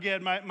never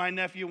forget my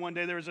nephew one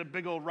day. There was a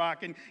big old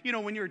rock. And, you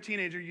know, when you're a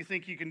teenager, you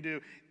think you can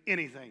do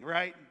anything,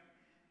 right?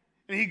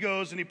 And he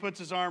goes and he puts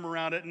his arm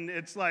around it. And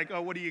it's like,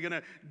 oh, what are you going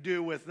to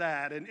do with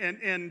that?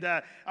 And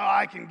oh,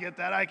 I can get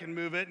that. I can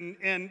move it.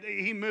 And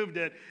he moved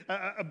it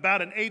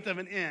about 1/8 of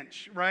an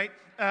inch, right?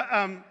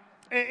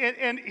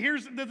 And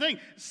here's the thing.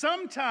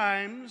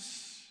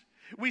 Sometimes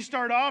we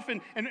start off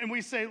and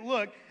we say,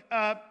 look,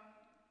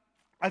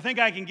 I think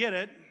I can get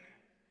it.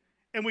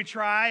 And we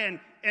try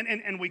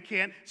and we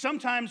can't.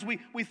 Sometimes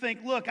we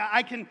think, look,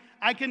 I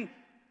can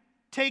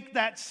take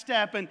that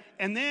step, and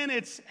then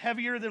it's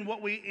heavier than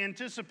what we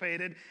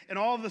anticipated, and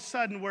all of a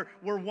sudden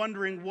we're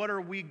wondering, what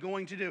are we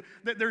going to do?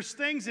 There's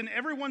things in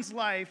everyone's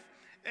life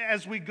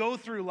as we go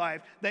through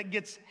life that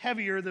gets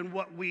heavier than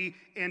what we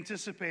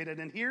anticipated.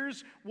 And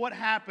here's what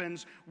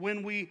happens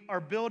when we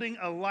are building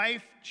a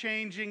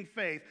life-changing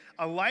faith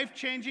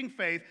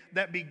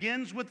that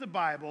begins with the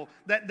Bible,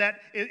 that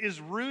is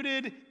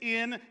rooted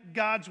in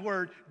God's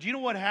Word. Do you know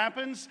what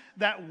happens?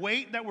 That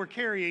weight that we're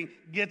carrying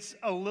gets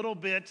a little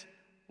bit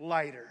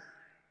lighter.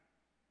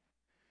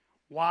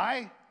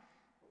 Why?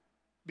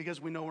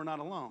 Because we know we're not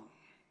alone.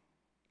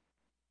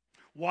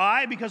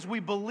 Why? Because we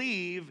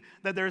believe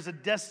that there's a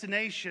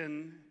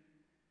destination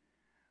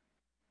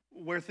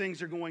where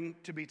things are going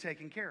to be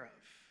taken care of.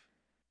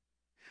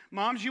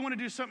 Moms, you want to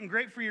do something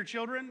great for your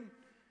children?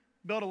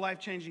 Build a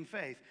life-changing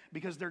faith,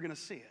 because they're going to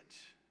see it.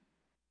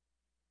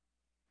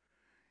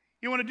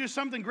 You want to do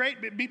something great?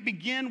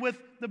 Begin with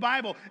the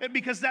Bible,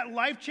 because that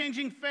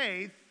life-changing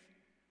faith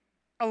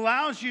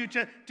allows you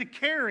to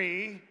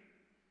carry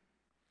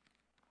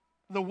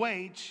the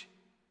weight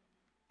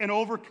and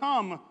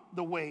overcome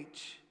the weight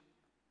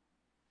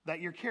that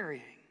you're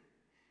carrying.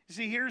 You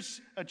see,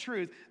 here's a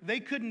truth. They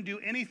couldn't do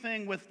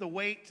anything with the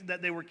weight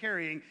that they were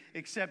carrying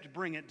except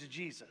bring it to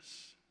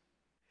Jesus.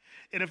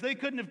 And if they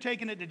couldn't have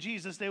taken it to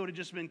Jesus, they would have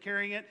just been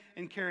carrying it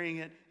and carrying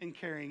it and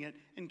carrying it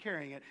and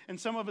carrying it. And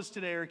some of us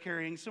today are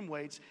carrying some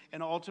weights,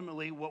 and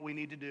ultimately what we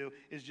need to do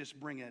is just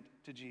bring it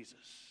to Jesus.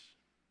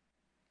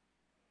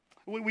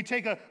 We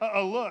take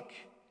a look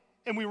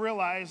and we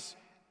realize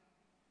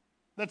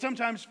that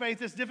sometimes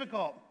faith is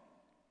difficult.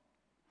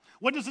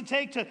 What does it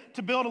take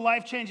to build a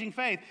life-changing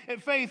faith?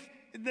 Faith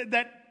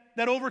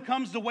that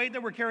overcomes the weight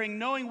that we're carrying,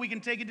 knowing we can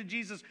take it to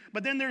Jesus.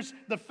 But then there's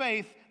the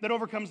faith that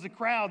overcomes the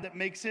crowd that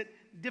makes it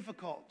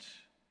difficult.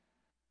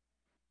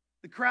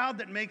 The crowd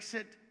that makes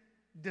it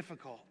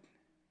difficult.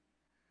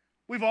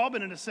 We've all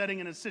been in a setting,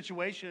 in a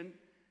situation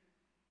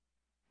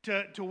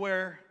to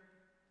where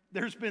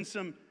there's been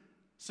some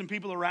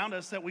people around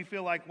us that we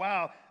feel like,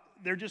 wow,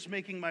 they're just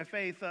making my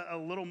faith a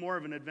little more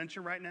of an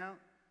adventure right now.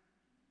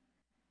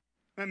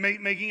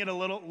 Making it a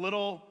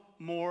little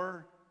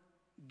more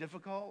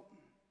difficult.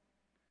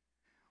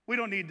 We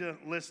don't need to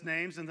list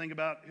names and think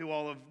about who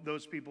all of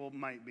those people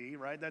might be,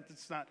 right?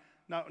 That's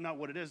not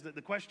what it is.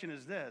 The question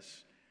is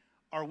this: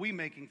 are we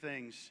making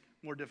things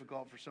more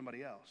difficult for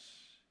somebody else?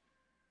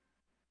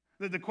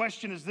 The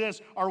question is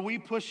this: are we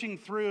pushing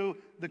through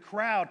the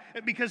crowd?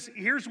 Because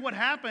here's what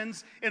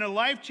happens in a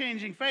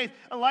life-changing faith.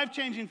 A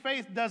life-changing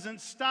faith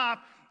doesn't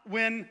stop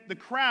when the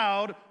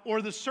crowd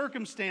or the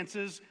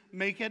circumstances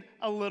make it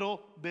a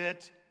little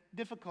bit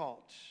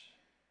difficult.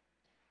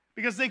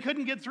 Because they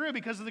couldn't get through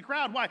because of the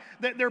crowd. Why?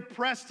 They're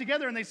pressed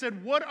together and they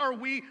said, what are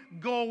we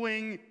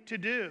going to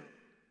do?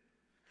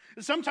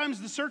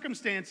 Sometimes the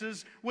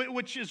circumstances,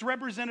 which is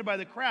represented by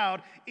the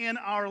crowd in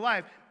our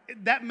life,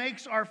 that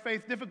makes our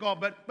faith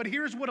difficult. But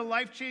here's what a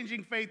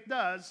life-changing faith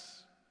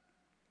does.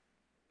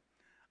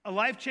 A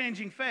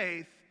life-changing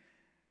faith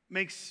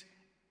makes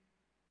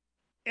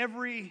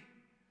every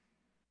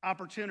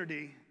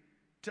opportunity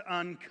to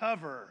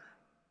uncover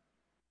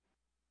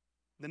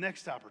the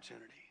next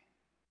opportunity.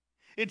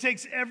 It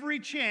takes every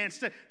chance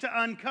to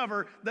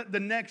uncover the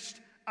next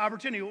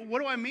opportunity.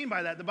 What do I mean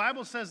by that? The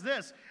Bible says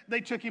this: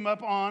 they took him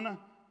up on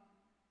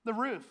the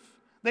roof.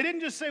 They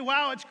didn't just say,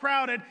 wow, it's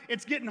crowded,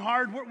 it's getting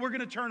hard, we're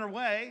going to turn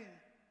away.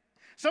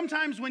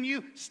 Sometimes when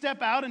you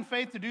step out in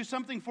faith to do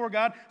something for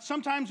God,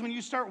 sometimes when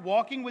you start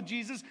walking with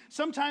Jesus,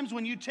 sometimes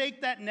when you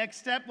take that next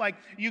step, like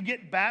you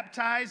get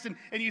baptized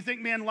and you think,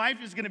 man, life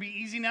is going to be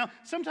easy now.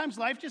 Sometimes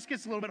life just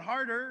gets a little bit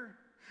harder.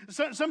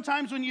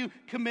 Sometimes when you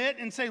commit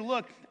and say,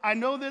 look, I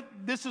know that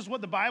this is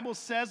what the Bible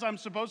says I'm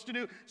supposed to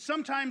do.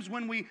 Sometimes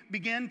when we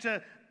begin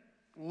to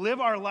live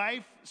our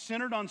life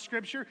centered on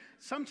Scripture,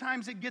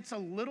 sometimes it gets a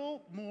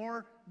little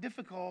more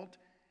difficult.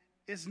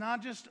 It's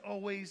not just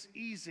always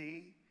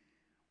easy.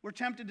 We're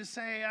tempted to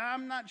say,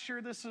 I'm not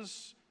sure this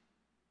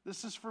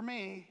is for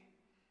me.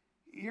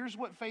 Here's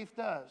what faith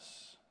does.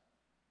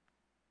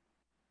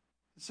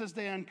 It says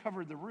they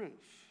uncovered the roof.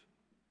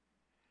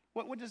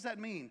 What does that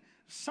mean?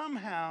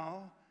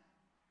 Somehow,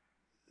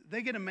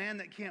 they get a man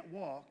that can't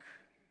walk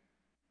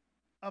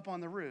up on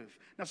the roof.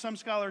 Now, some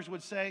scholars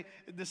would say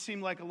this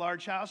seemed like a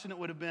large house, and it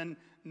would have been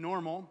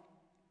normal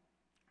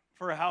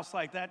for a house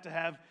like that to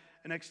have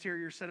an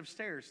exterior set of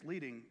stairs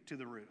leading to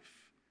the roof.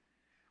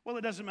 Well,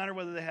 it doesn't matter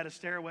whether they had a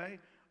stairway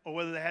or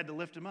whether they had to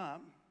lift them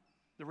up.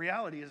 The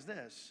reality is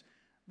this: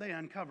 they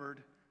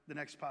uncovered the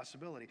next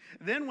possibility.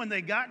 Then when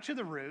they got to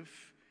the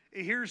roof,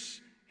 here's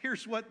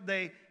what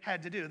they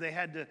had to do. They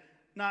had to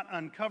not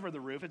uncover the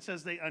roof. It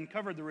says they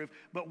uncovered the roof,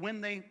 but when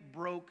they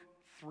broke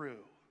through.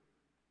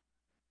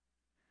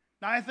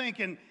 Now, I think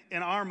in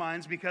our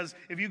minds, because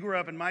if you grew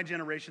up in my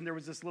generation, there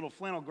was this little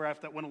flannel graph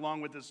that went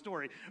along with this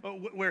story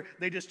where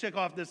they just took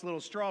off this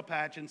little straw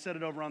patch and set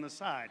it over on the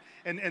side.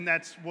 And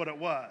that's what it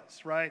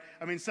was, right?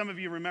 I mean, some of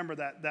you remember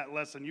that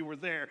lesson. You were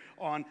there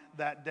on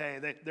that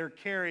day. They're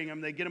carrying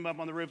them. They get them up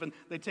on the roof, and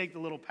they take the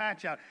little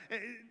patch out.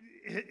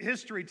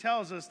 History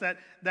tells us that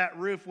that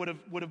roof would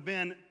have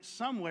been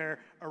somewhere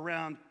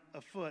around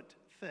a foot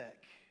thick.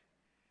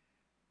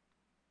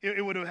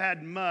 It would have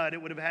had mud.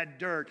 It would have had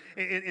dirt.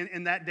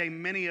 In that day,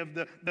 many of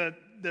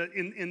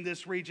in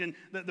this region,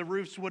 the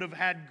roofs would have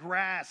had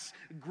grass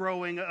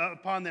growing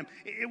upon them.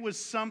 It was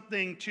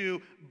something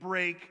to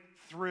break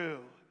through.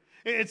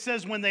 It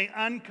says when they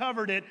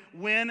uncovered it,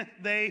 when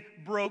they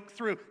broke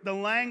through. The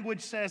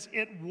language says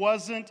it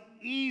wasn't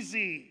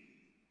easy.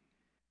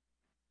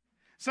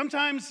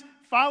 Sometimes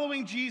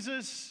following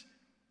Jesus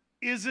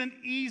isn't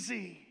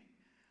easy,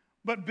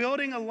 but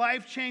building a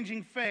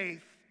life-changing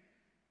faith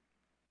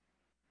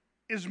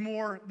is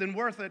more than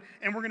worth it.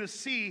 And we're going to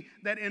see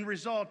that end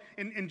result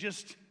in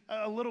just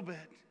a little bit.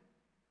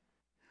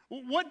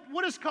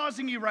 What is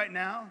causing you right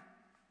now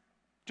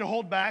to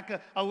hold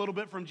back a little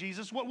bit from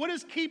Jesus? What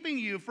is keeping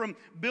you from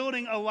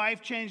building a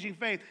life-changing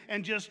faith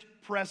and just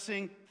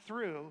pressing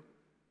through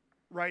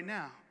right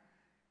now?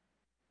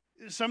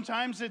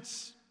 Sometimes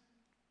it's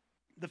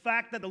the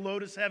fact that the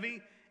load is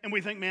heavy, and we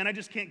think, man, I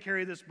just can't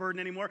carry this burden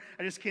anymore.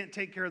 I just can't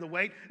take care of the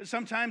weight.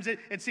 Sometimes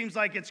it seems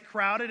like it's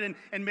crowded,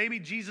 and maybe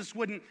Jesus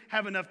wouldn't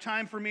have enough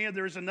time for me.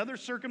 There's another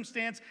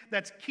circumstance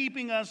that's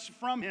keeping us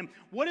from him.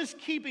 What is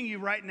keeping you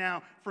right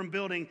now from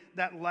building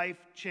that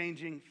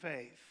life-changing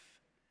faith?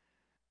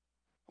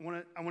 I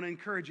want to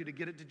encourage you to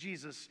get it to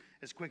Jesus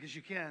as quick as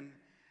you can.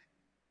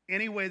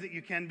 Any way that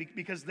you can,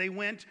 because they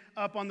went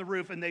up on the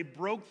roof and they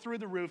broke through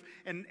the roof,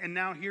 and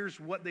now here's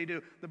what they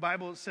do. The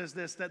Bible says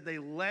this, that they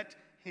let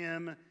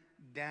him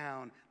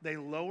down. They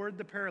lowered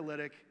the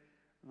paralytic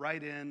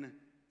right in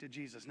to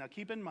Jesus. Now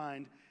keep in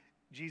mind,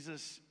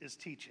 Jesus is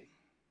teaching,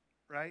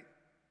 right?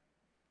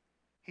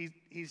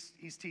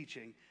 He's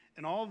teaching.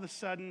 And all of a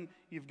sudden,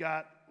 you've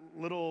got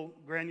little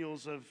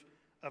granules of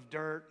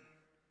dirt,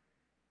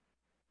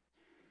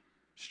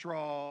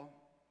 straw,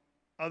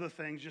 other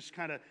things just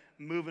kind of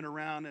moving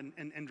around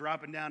and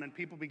dropping down, and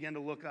people begin to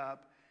look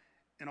up,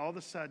 and all of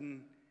a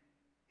sudden,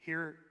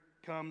 here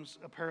comes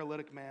a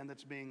paralytic man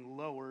that's being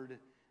lowered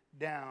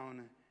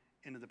down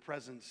into the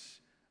presence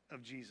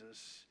of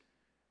Jesus.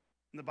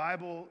 And the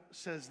Bible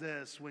says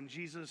this, when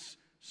Jesus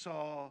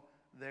saw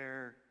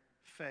their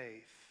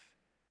faith.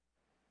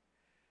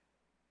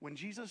 When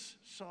Jesus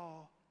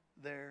saw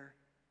their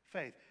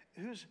faith.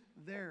 Who's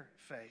their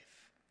faith?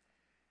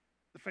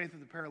 The faith of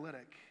the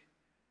paralytic.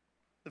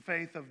 The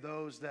faith of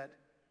those that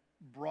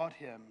brought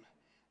him.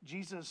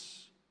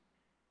 Jesus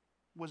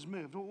was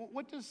moved.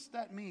 What does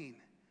that mean?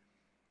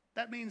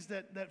 That means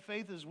that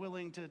faith is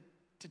willing to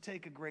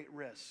take a great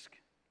risk.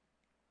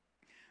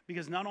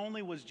 Because not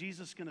only was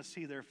Jesus going to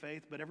see their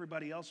faith, but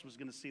everybody else was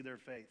going to see their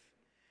faith.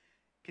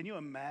 Can you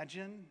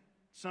imagine?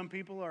 Some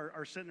people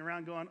are sitting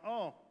around going,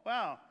 oh,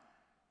 wow,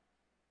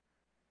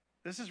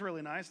 this is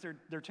really nice.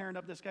 They're tearing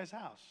up this guy's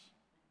house.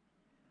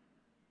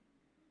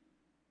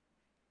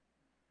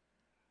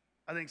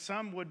 I think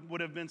some would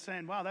have been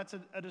saying, wow, that's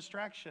a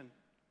distraction.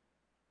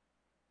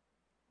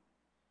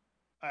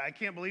 I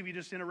can't believe you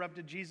just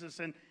interrupted Jesus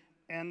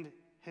and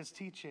his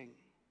teaching.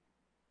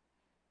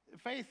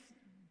 Faith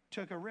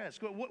took a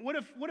risk. What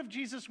if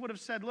Jesus would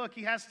have said, look,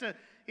 he has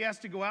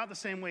to go out the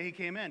same way he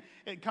came in?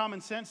 Common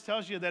sense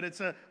tells you that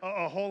it's a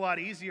whole lot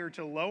easier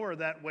to lower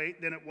that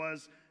weight than it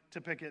was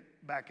to pick it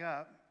back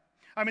up.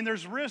 I mean,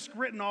 there's risk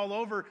written all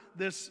over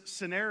this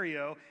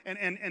scenario,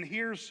 and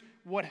here's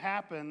what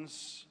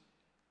happens.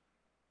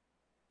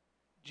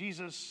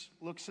 Jesus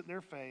looks at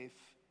their faith,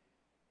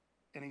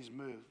 and he's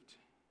moved.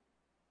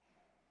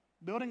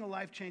 Building a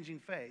life-changing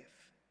faith.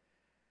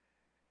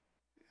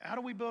 How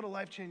do we build a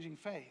life-changing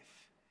faith?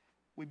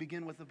 We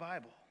begin with the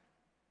Bible.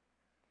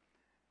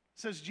 It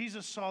says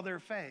Jesus saw their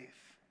faith.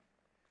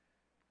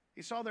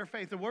 He saw their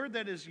faith. The word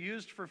that is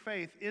used for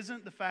faith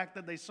isn't the fact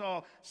that they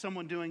saw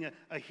someone doing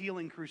a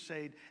healing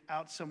crusade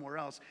out somewhere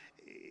else.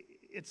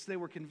 It's they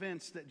were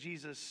convinced that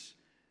Jesus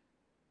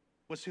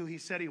was who he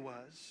said he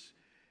was.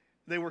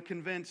 They were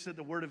convinced that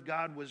the Word of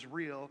God was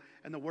real,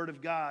 and the Word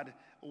of God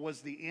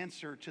was the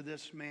answer to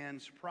this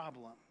man's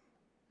problem.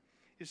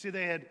 You see,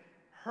 they had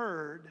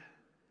heard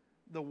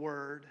the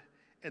Word,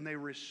 and they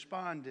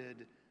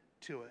responded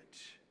to it.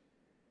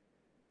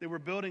 They were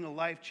building a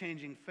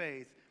life-changing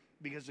faith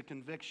because of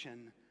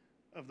conviction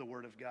of the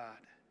Word of God.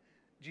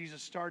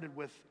 Jesus started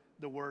with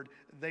the Word.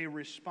 They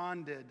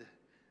responded.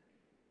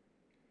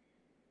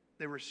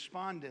 They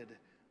responded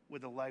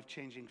with a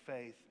life-changing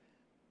faith.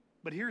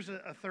 But here's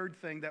a third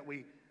thing that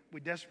we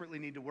desperately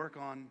need to work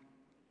on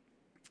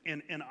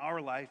in our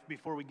life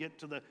before we get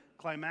to the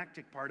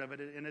climactic part of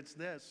it, and it's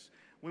this.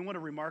 We want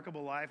a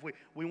remarkable life.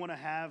 We want to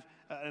have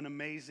an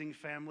amazing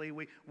family.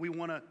 We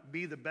want to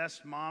be the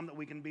best mom that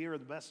we can be or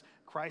the best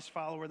Christ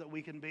follower that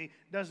we can be.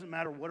 Doesn't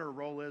matter what our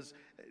role is.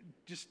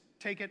 Just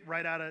take it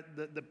right out of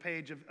the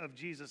page of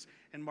Jesus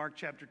in Mark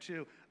chapter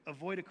 2.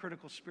 Avoid a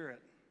critical spirit.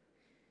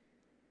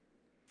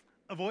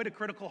 Avoid a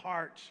critical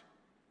heart.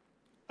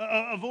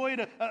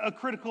 Avoid a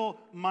critical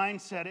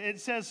mindset. It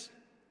says,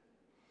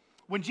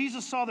 when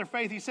Jesus saw their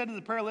faith, he said to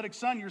the paralytic,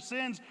 son, your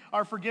sins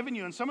are forgiven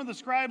you. And some of the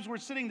scribes were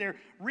sitting there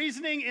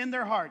reasoning in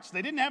their hearts.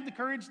 They didn't have the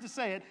courage to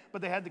say it,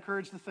 but they had the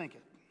courage to think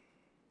it.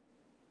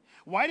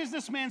 Why does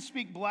this man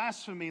speak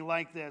blasphemy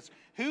like this?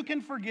 Who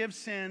can forgive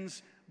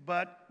sins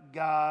but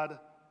God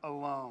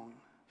alone?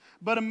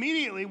 But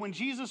immediately when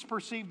Jesus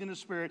perceived in his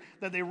spirit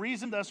that they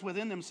reasoned thus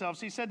within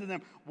themselves, he said to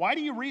them, why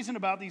do you reason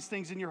about these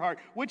things in your heart?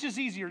 Which is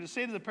easier, to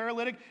say to the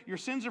paralytic, your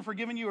sins are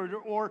forgiven you,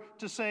 or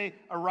to say,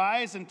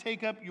 arise and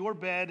take up your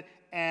bed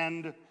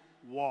and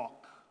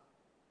walk?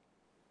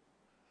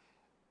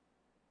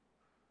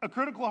 A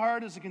critical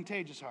heart is a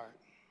contagious heart.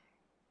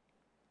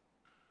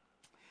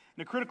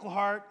 And a critical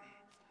heart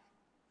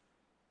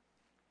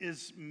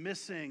is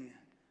missing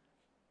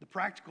the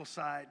practical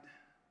side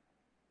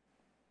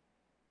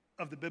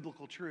of the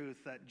biblical truth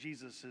that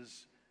Jesus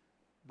is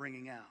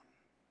bringing out.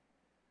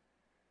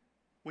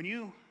 When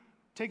you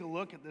take a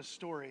look at this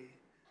story,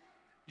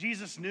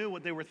 Jesus knew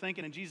what they were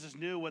thinking, and Jesus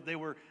knew what they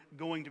were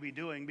going to be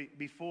doing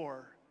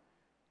before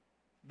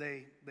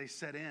they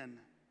set in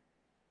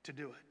to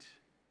do it.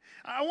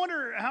 I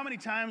wonder how many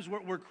times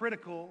we're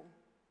critical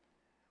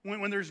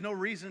when there's no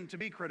reason to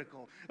be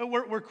critical.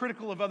 We're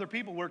critical of other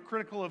people. We're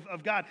critical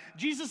of God.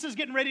 Jesus is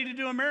getting ready to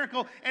do a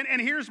miracle, and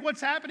here's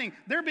what's happening.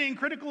 They're being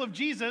critical of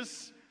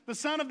Jesus, the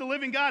Son of the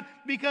living God,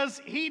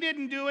 because he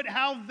didn't do it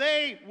how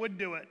they would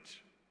do it.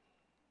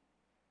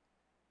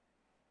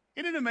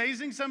 Isn't it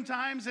amazing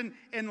sometimes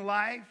in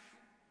life?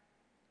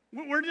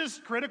 We're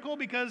just critical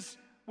because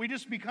we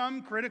just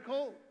become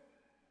critical.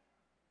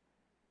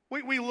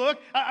 We look,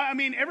 I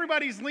mean,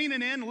 everybody's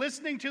leaning in,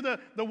 listening to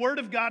the Word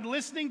of God,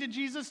 listening to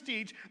Jesus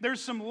teach.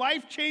 There's some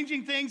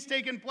life-changing things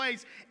taking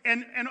place,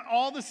 and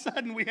all of a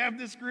sudden we have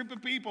this group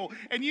of people,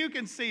 and you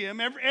can see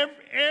them.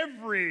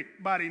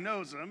 Everybody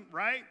knows them,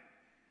 right?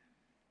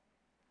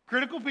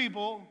 Critical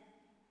people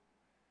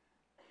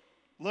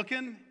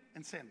looking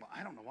and saying, well,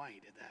 I don't know why he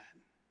did that.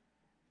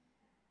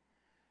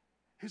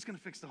 Who's going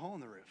to fix the hole in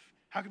the roof?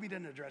 How come he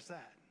didn't address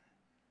that?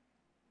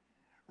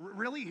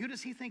 Really? Who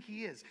does he think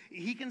he is?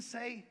 He can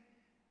say,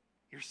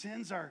 your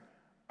sins are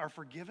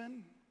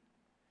forgiven?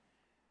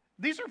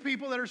 These are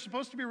people that are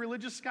supposed to be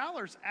religious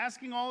scholars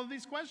asking all of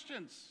these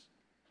questions.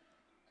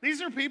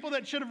 These are people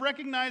that should have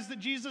recognized that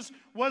Jesus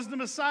was the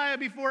Messiah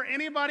before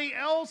anybody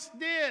else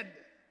did.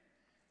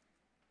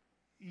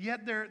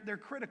 Yet they're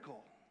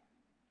critical.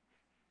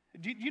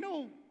 Do you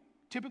know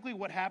typically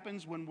what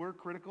happens when we're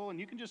critical? And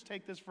you can just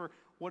take this for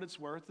what it's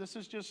worth. This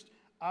is just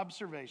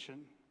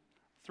observation,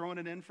 throwing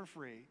it in for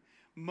free.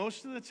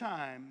 Most of the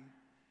time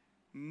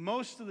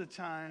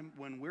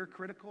when we're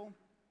critical,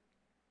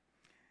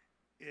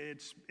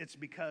 it's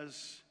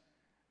because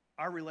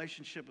our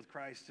relationship with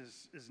Christ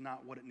is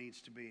not what it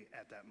needs to be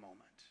at that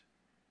moment.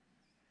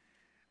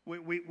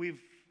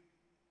 We've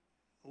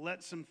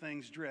let some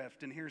things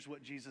drift, and here's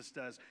what Jesus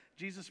does.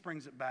 Jesus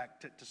brings it back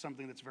to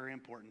something that's very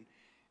important,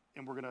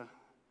 and we're going to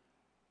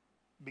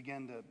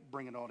begin to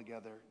bring it all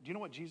together. Do you know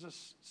what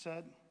Jesus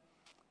said?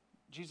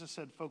 Jesus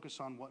said,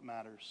 focus on what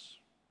matters.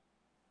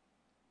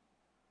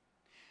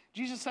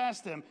 Jesus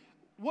asked them,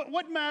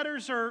 what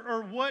matters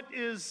or what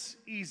is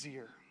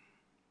easier?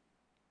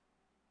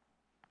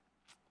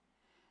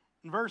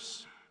 In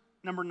verse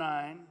number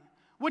 9,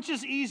 which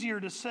is easier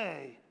to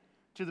say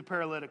to the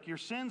paralytic, your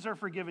sins are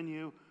forgiven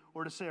you,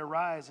 or to say,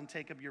 arise and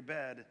take up your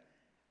bed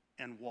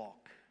and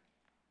walk?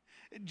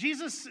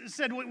 Jesus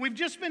said, we've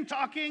just been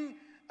talking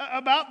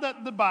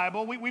about the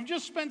Bible. We've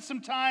just spent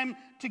some time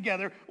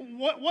together.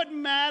 What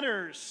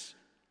matters?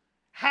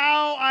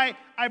 How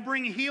I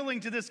bring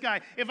healing to this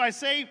guy. If I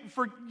say,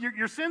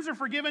 your sins are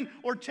forgiven,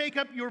 or take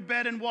up your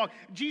bed and walk.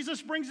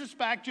 Jesus brings us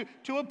back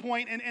to a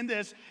point in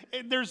this.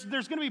 There's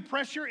going to be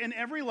pressure in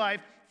every life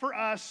for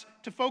us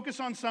to focus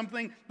on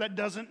something that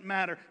doesn't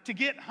matter, to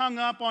get hung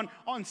up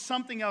on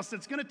something else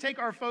that's going to take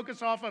our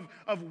focus off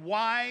of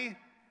why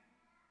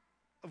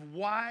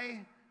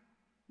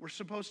we're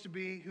supposed to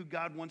be who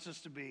God wants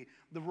us to be,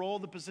 the role,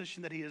 the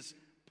position that he has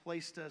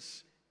placed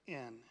us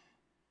in.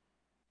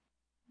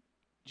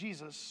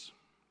 Jesus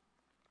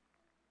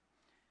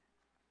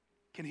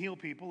can heal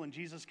people, and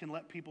Jesus can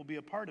let people be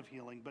a part of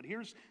healing. But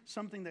here's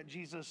something that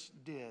Jesus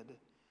did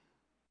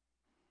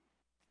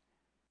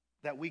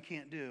that we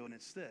can't do, and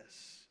it's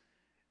this.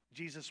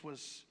 Jesus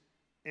was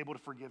able to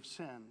forgive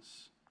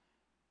sins.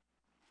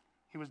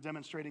 He was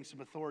demonstrating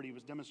some authority. He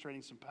was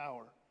demonstrating some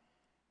power.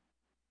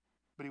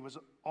 But he was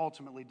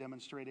ultimately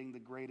demonstrating the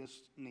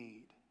greatest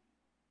need.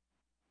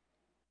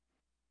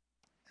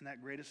 And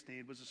that greatest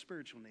need was a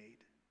spiritual need.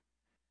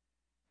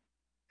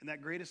 And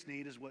that greatest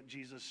need is what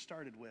Jesus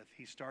started with.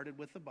 He started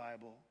with the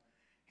Bible.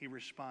 He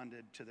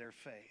responded to their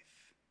faith.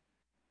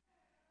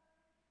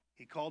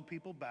 He called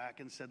people back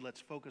and said,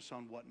 let's focus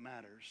on what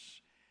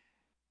matters.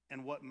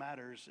 And what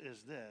matters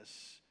is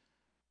this,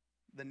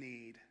 the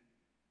need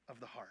of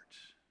the heart.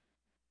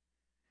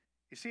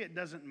 You see, it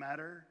doesn't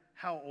matter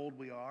how old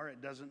we are.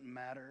 It doesn't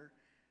matter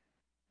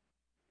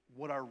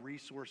what our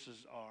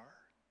resources are.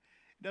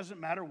 It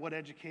doesn't matter what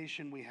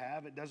education we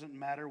have. It doesn't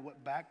matter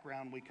what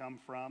background we come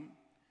from.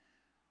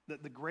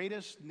 That the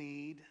greatest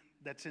need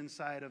that's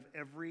inside of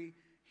every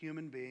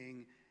human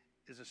being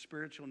is a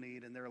spiritual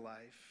need in their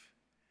life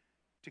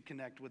to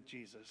connect with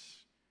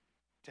Jesus,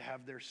 to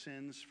have their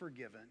sins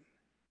forgiven,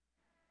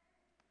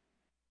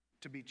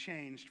 to be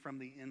changed from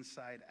the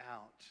inside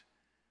out,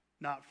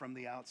 not from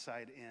the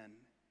outside in.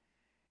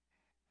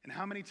 And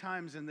how many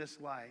times in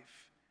this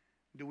life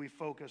do we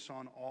focus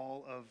on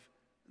all of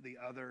the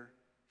other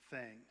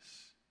things?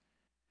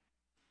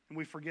 And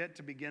we forget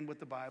to begin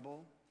with the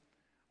Bible.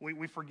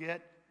 We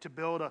forget to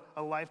build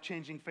a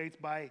life-changing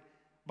faith by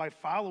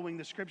following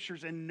the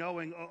scriptures and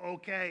knowing,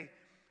 okay,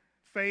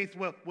 faith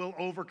will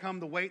overcome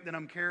the weight that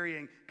I'm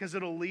carrying because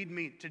it'll lead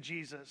me to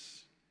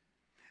Jesus.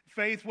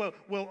 Faith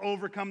will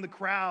overcome the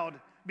crowd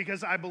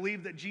because I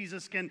believe that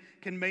Jesus can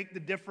make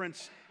the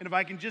difference. And if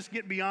I can just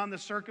get beyond the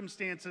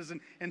circumstances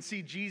and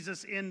see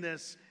Jesus in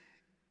this,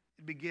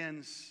 it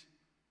begins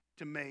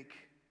to make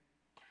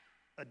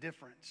a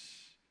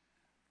difference.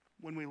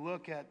 When we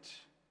look at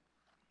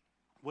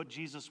what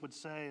Jesus would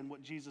say and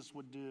what Jesus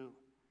would do,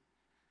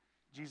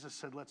 Jesus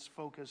said, let's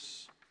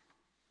focus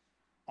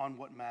on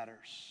what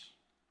matters.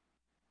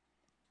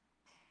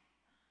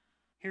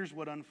 Here's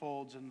what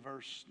unfolds in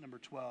verse number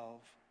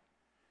 12.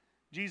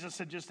 Jesus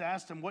had just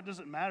asked him, what does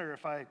it matter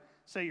if I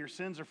say your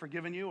sins are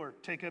forgiven you or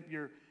take up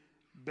your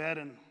bed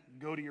and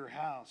go to your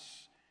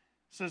house?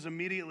 It says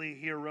immediately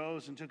he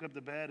arose and took up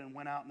the bed and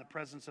went out in the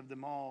presence of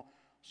them all,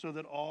 so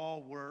that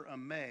all were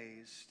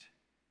amazed.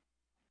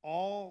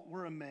 All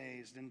were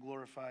amazed and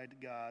glorified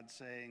God,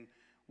 saying,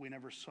 we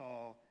never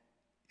saw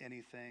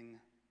anything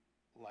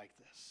like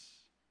this.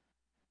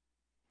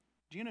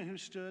 Do you know who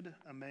stood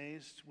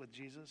amazed with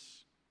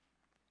Jesus?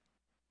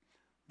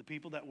 The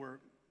people that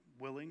were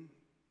willing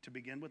to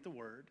begin with the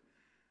word,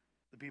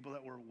 the people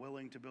that were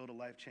willing to build a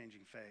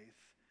life-changing faith,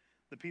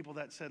 the people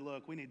that said,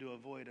 look, we need to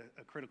avoid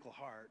a critical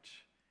heart,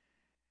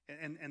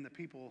 and the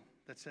people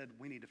that said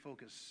we need to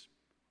focus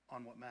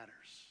on what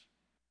matters.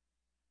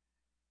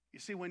 You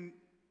see, when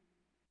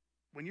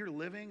you're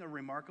living a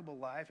remarkable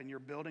life and you're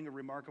building a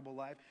remarkable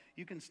life,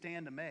 you can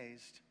stand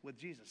amazed with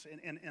Jesus.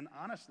 And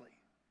honestly,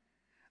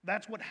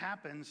 that's what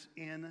happens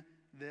in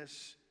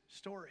this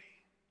story.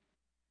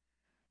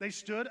 They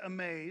stood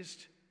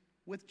amazed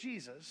with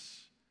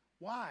Jesus.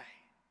 Why?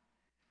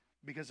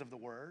 Because of the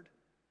word,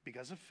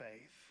 because of faith,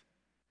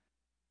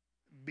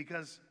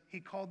 because he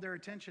called their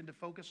attention to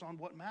focus on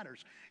what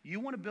matters. You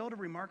want to build a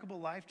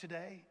remarkable life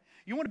today?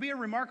 You want to be a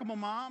remarkable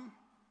mom?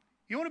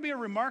 You want to be a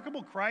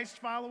remarkable Christ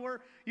follower?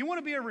 You want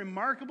to be a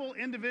remarkable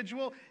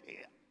individual?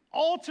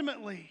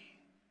 Ultimately,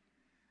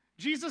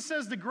 Jesus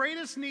says the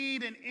greatest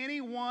need in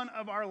any one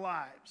of our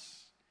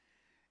lives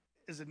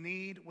is a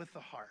need with the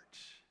heart.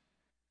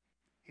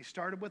 He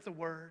started with the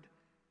word.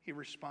 He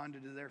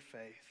responded to their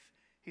faith.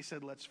 He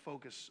said, let's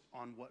focus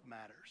on what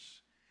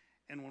matters.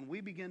 And when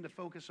we begin to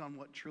focus on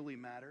what truly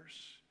matters,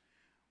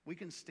 we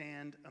can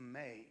stand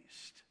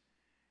amazed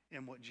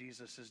in what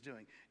Jesus is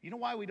doing. You know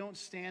why we don't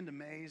stand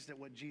amazed at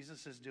what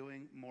Jesus is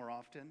doing more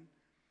often?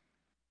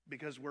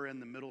 Because we're in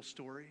the middle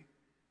story.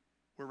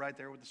 We're right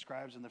there with the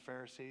scribes and the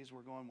Pharisees.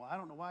 We're going, well, I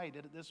don't know why he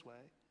did it this way.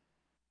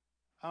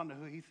 I don't know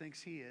who he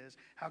thinks he is.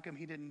 How come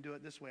he didn't do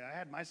it this way? I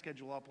had my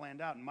schedule all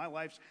planned out, and my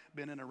life's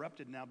been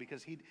interrupted now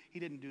because he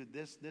didn't do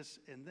this,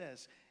 and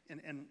this.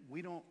 And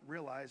we don't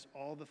realize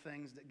all the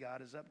things that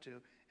God is up to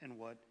and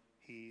what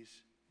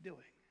he's doing.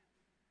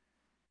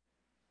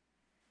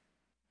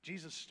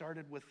 Jesus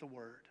started with the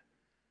word.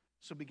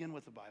 So begin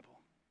with the Bible.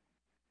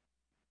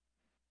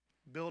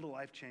 Build a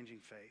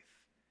life-changing faith.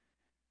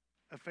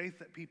 A faith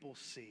that people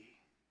see.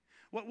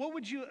 What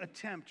would you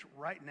attempt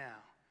right now?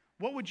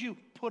 What would you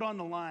put on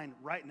the line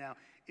right now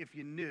if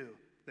you knew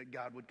that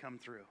God would come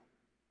through?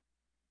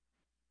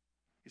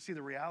 You see,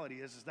 the reality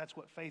is that's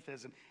what faith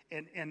is.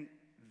 And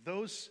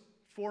those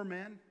four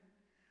men,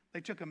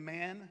 they took a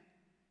man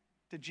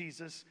to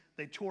Jesus.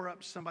 They tore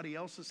up somebody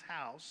else's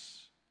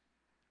house.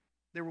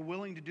 They were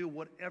willing to do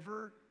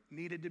whatever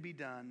needed to be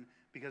done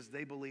because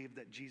they believed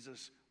that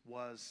Jesus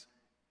was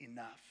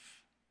enough.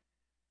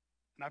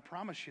 And I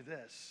promise you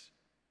this,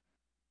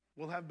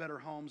 we'll have better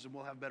homes and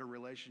we'll have better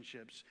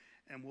relationships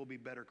and we'll be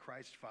better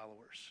Christ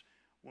followers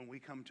when we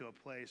come to a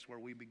place where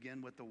we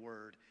begin with the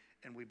word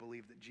and we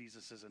believe that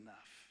Jesus is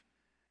enough.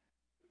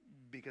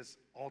 Because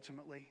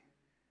ultimately,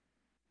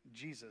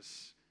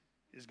 Jesus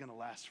is going to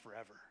last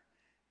forever.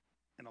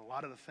 And a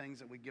lot of the things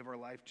that we give our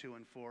life to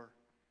and for,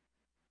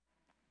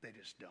 they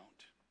just don't.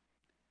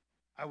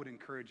 I would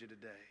encourage you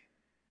today,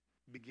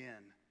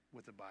 begin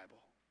with the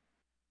Bible.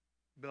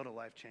 Build a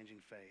life-changing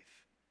faith.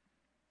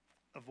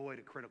 Avoid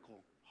a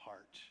critical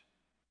heart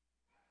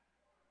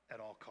at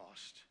all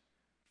cost.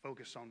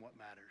 Focus on what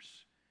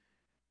matters.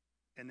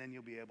 And then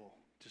you'll be able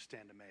to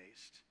stand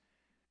amazed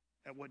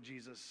at what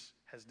Jesus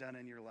has done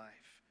in your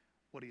life,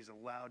 what he's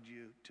allowed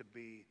you to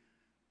be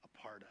a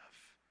part of.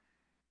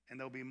 And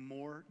there'll be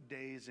more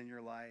days in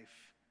your life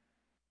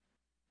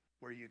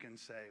where you can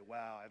say,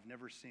 wow, I've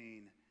never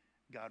seen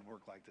God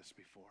work like this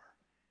before.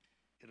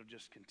 It'll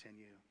just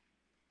continue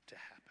to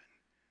happen.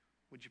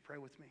 Would you pray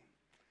with me?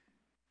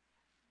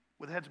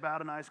 With heads bowed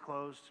and eyes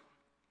closed,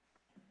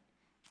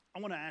 I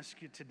want to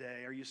ask you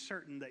today, are you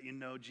certain that you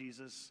know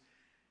Jesus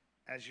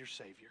as your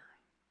Savior?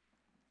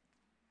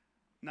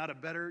 Not a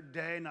better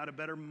day, not a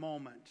better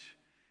moment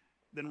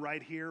than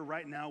right here,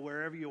 right now,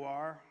 wherever you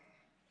are,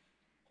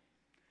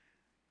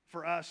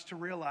 for us to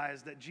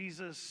realize that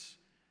Jesus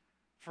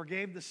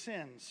forgave the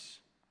sins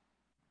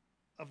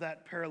of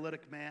that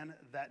paralytic man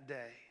that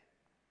day.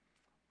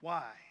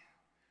 Why?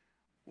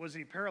 Was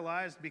he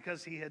paralyzed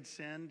because he had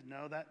sinned?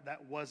 No,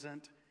 that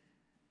wasn't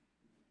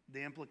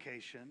the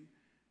implication.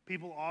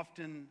 People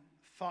often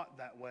thought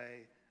that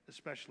way,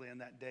 especially in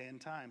that day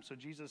and time. So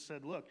Jesus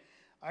said, look,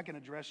 I can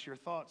address your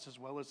thoughts as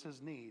well as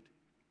his need.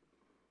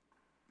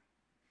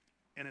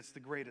 And it's the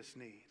greatest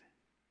need.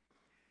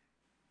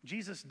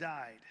 Jesus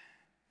died.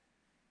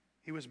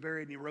 He was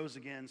buried and he rose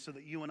again so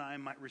that you and I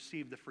might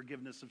receive the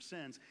forgiveness of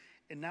sins.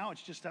 And now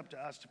it's just up to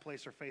us to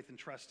place our faith and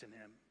trust in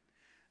him.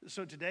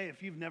 So today,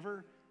 if you've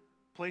never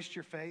placed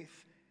your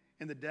faith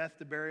in the death,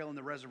 the burial, and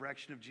the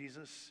resurrection of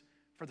Jesus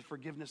for the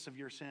forgiveness of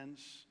your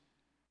sins,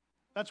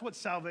 that's what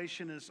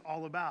salvation is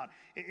all about.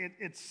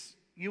 It's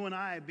you and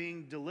I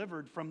being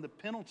delivered from the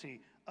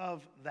penalty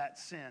of that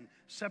sin,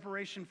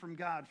 separation from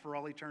God for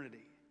all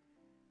eternity.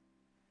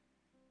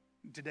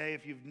 Today,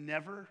 if you've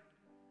never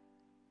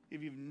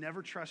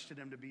trusted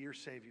him to be your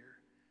Savior,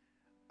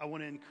 I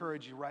want to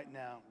encourage you right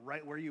now,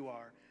 right where you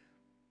are,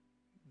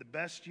 the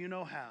best you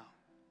know how,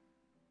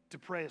 to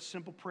pray a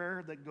simple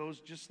prayer that goes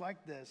just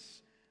like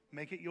this.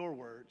 Make it your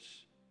words.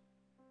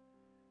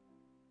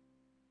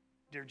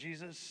 Dear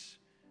Jesus,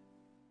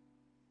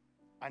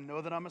 I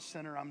know that I'm a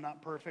sinner. I'm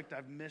not perfect.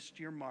 I've missed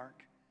your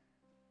mark.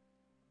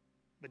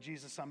 But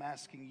Jesus, I'm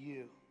asking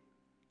you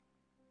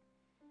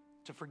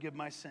to forgive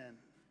my sin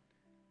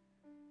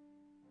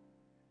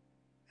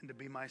and to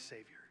be my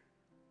Savior.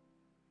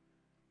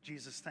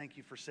 Jesus, thank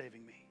you for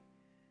saving me.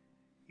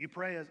 You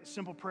pray a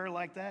simple prayer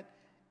like that,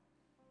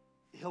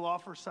 he'll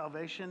offer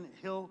salvation.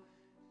 He'll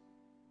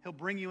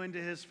bring you into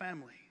his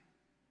family.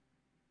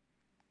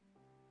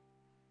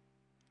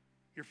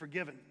 You're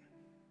forgiven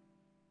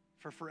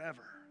for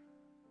forever.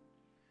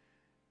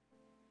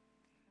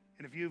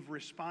 And if you've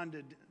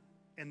responded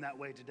in that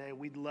way today,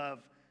 we'd love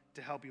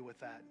to help you with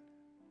that.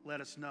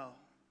 Let us know.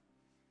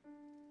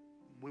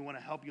 We want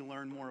to help you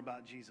learn more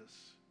about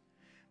Jesus.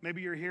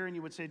 Maybe you're here and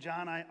you would say,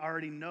 John, I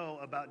already know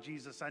about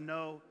Jesus. I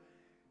know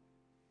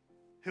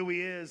who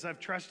he is. I've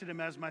trusted him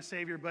as my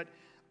Savior. But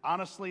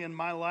honestly, in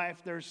my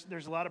life, there's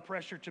a lot of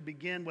pressure to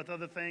begin with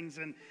other things.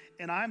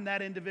 And I'm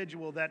that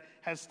individual that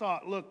has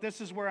thought, look,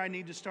 this is where I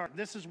need to start.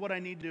 This is what I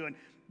need to do. And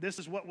this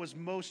is what was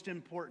most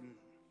important.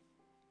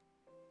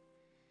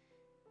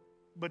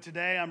 But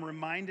today I'm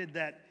reminded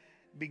that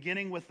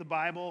beginning with the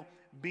Bible,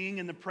 being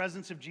in the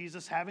presence of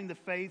Jesus, having the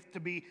faith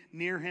to be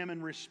near him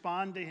and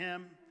respond to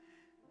him,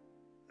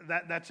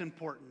 that's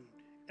important.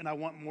 And I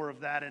want more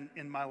of that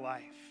in my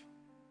life.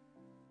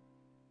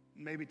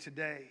 Maybe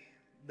today,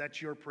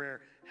 that's your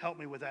prayer. Help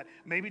me with that.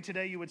 Maybe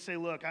today you would say,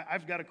 look,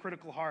 I've got a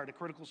critical heart, a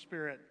critical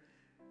spirit.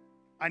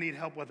 I need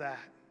help with that.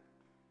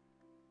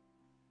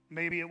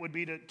 Maybe it would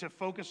be to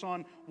focus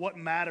on what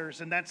matters,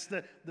 and that's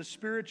the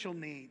spiritual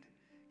need.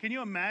 Can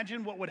you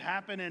imagine what would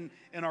happen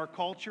in our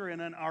culture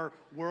and in our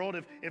world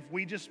if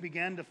we just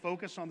began to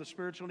focus on the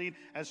spiritual need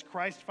as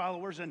Christ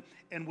followers and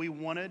we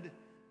wanted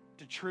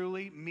to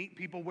truly meet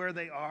people where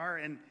they are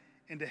and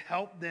to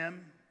help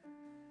them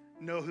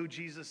know who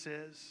Jesus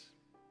is?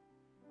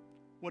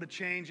 What a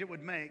change it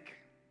would make.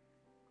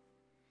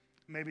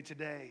 Maybe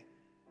today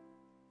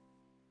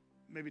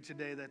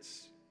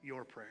that's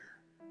your prayer.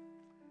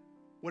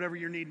 Whatever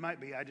your need might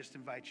be, I just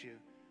invite you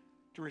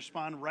to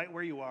respond right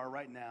where you are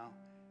right now.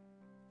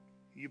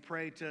 You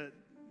pray to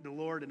the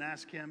Lord and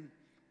ask him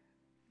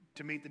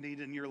to meet the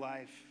need in your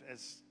life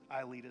as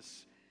I lead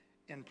us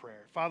in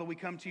prayer. Father, we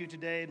come to you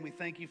today and we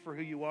thank you for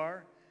who you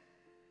are.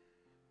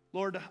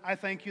 Lord, I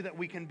thank you that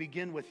we can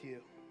begin with you,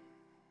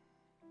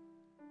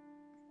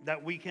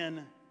 that we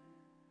can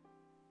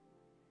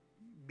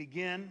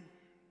begin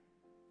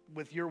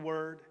with your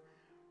word.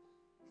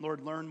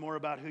 Lord, learn more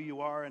about who you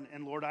are.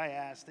 And Lord, I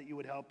ask that you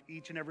would help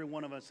each and every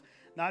one of us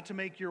not to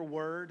make your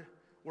word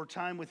or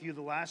time with you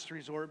the last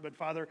resort, but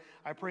Father,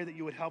 I pray that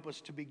you would help us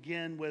to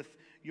begin with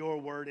your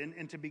word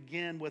and to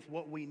begin with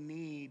what we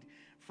need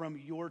from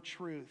your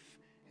truth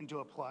and to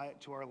apply it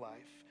to our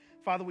life.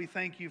 Father, we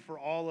thank you for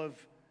all of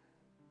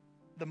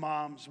the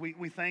moms.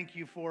 We thank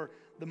you for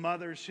the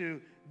mothers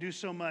who do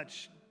so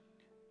much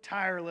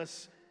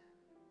tireless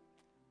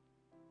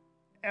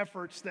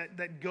efforts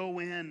that go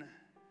in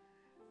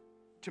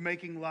to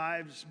making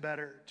lives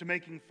better, to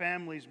making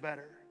families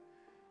better.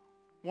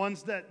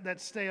 Ones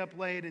that stay up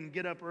late and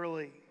get up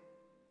early.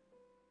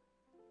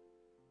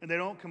 And they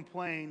don't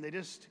complain. They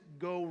just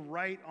go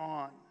right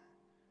on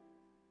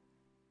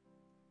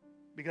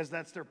because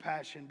that's their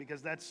passion,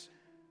 because that's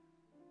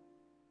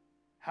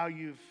how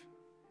you've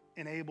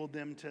enabled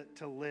them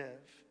to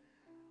live.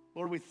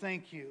 Lord, we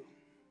thank you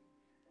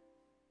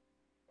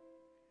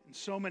in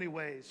so many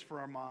ways for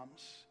our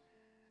moms.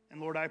 And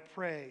Lord, I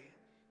pray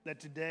that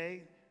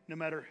today, no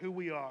matter who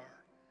we are,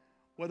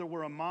 whether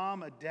we're a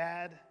mom, a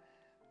dad,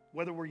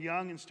 whether we're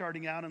young and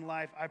starting out in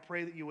life, I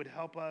pray that you would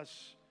help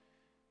us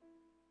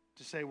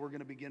to say we're going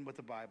to begin with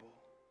the Bible,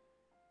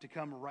 to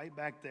come right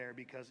back there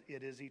because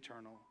it is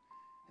eternal,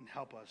 and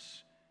help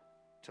us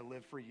to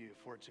live for you.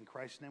 For it's in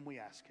Christ's name we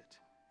ask it.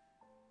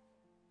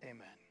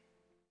 Amen.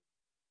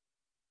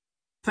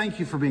 Thank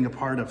you for being a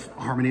part of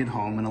Harmony at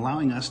Home and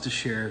allowing us to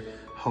share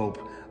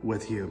hope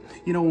with you.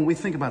 You know, when we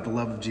think about the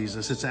love of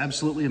Jesus, it's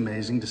absolutely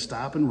amazing to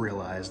stop and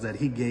realize that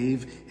he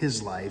gave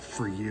his life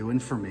for you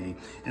and for me.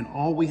 And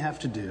all we have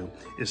to do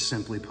is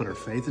simply put our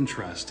faith and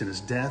trust in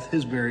his death,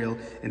 his burial,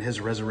 and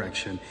his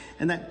resurrection.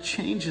 And that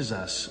changes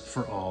us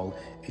for all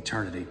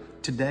eternity.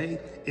 Today,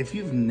 if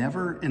you've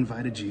never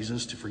invited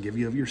Jesus to forgive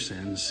you of your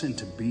sins and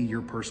to be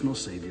your personal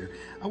Savior,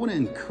 I want to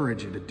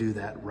encourage you to do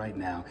that right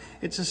now.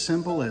 It's as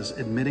simple as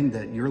admitting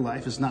that your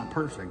life is not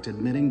perfect,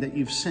 admitting that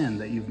you've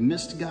sinned, that you've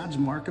missed God's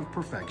mark of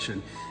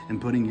perfection, and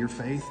putting your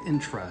faith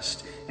and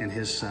trust in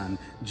his Son,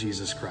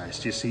 Jesus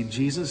Christ. You see,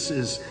 Jesus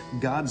is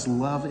God's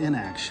love in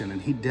action, and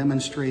he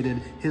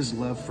demonstrated his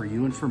love for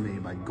you and for me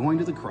by going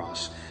to the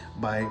cross,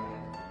 by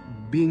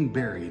being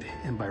buried,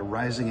 and by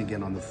rising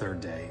again on the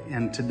third day.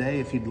 And today,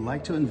 if you'd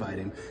like to invite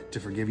him to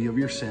forgive you of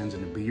your sins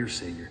and to be your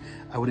Savior,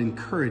 I would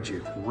encourage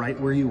you right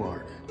where you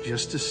are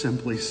just to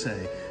simply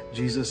say,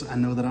 Jesus, I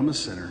know that I'm a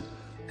sinner,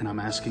 and I'm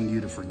asking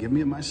you to forgive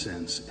me of my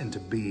sins and to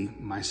be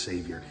my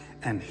Savior.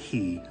 And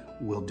he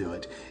will do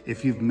it.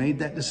 If you've made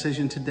that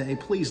decision today,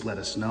 please let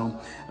us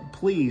know.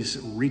 Please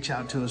reach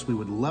out to us. We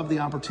would love the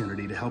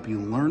opportunity to help you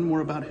learn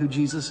more about who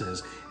Jesus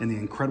is and the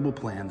incredible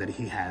plan that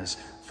he has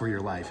for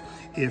your life.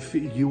 If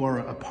you are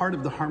a part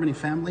of the Harmony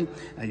family,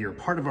 you're a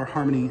part of our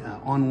Harmony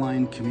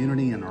online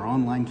community and our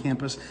online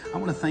campus, I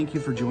want to thank you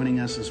for joining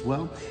us as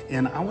well.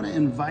 And I want to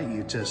invite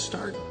you to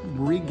start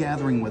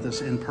regathering with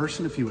us in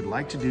person if you would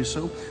like to do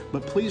so.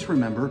 But please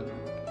remember,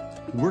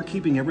 we're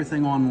keeping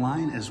everything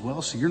online as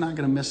well, so you're not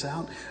going to miss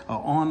out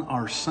on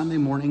our Sunday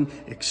morning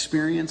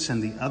experience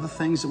and the other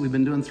things that we've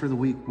been doing through the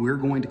week. We're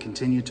going to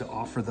continue to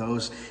offer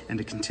those and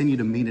to continue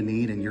to meet a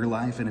need in your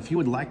life. And if you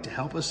would like to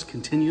help us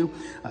continue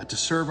to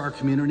serve our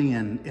community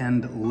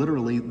and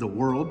literally the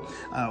world,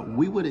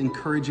 we would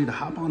encourage you to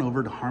hop on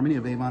over to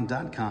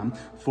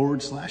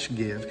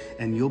harmonyofavon.com/give,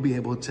 and you'll be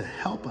able to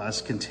help us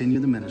continue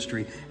the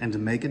ministry and to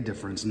make a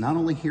difference, not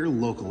only here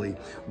locally,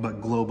 but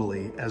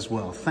globally as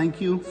well. Thank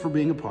you for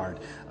being a part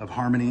of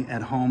Harmony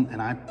at Home,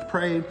 and I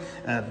pray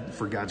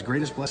for God's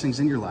greatest blessings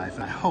in your life,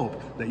 and I hope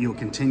that you'll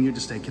continue to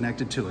stay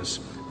connected to us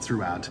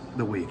throughout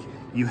the week.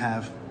 You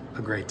have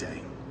a great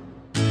day.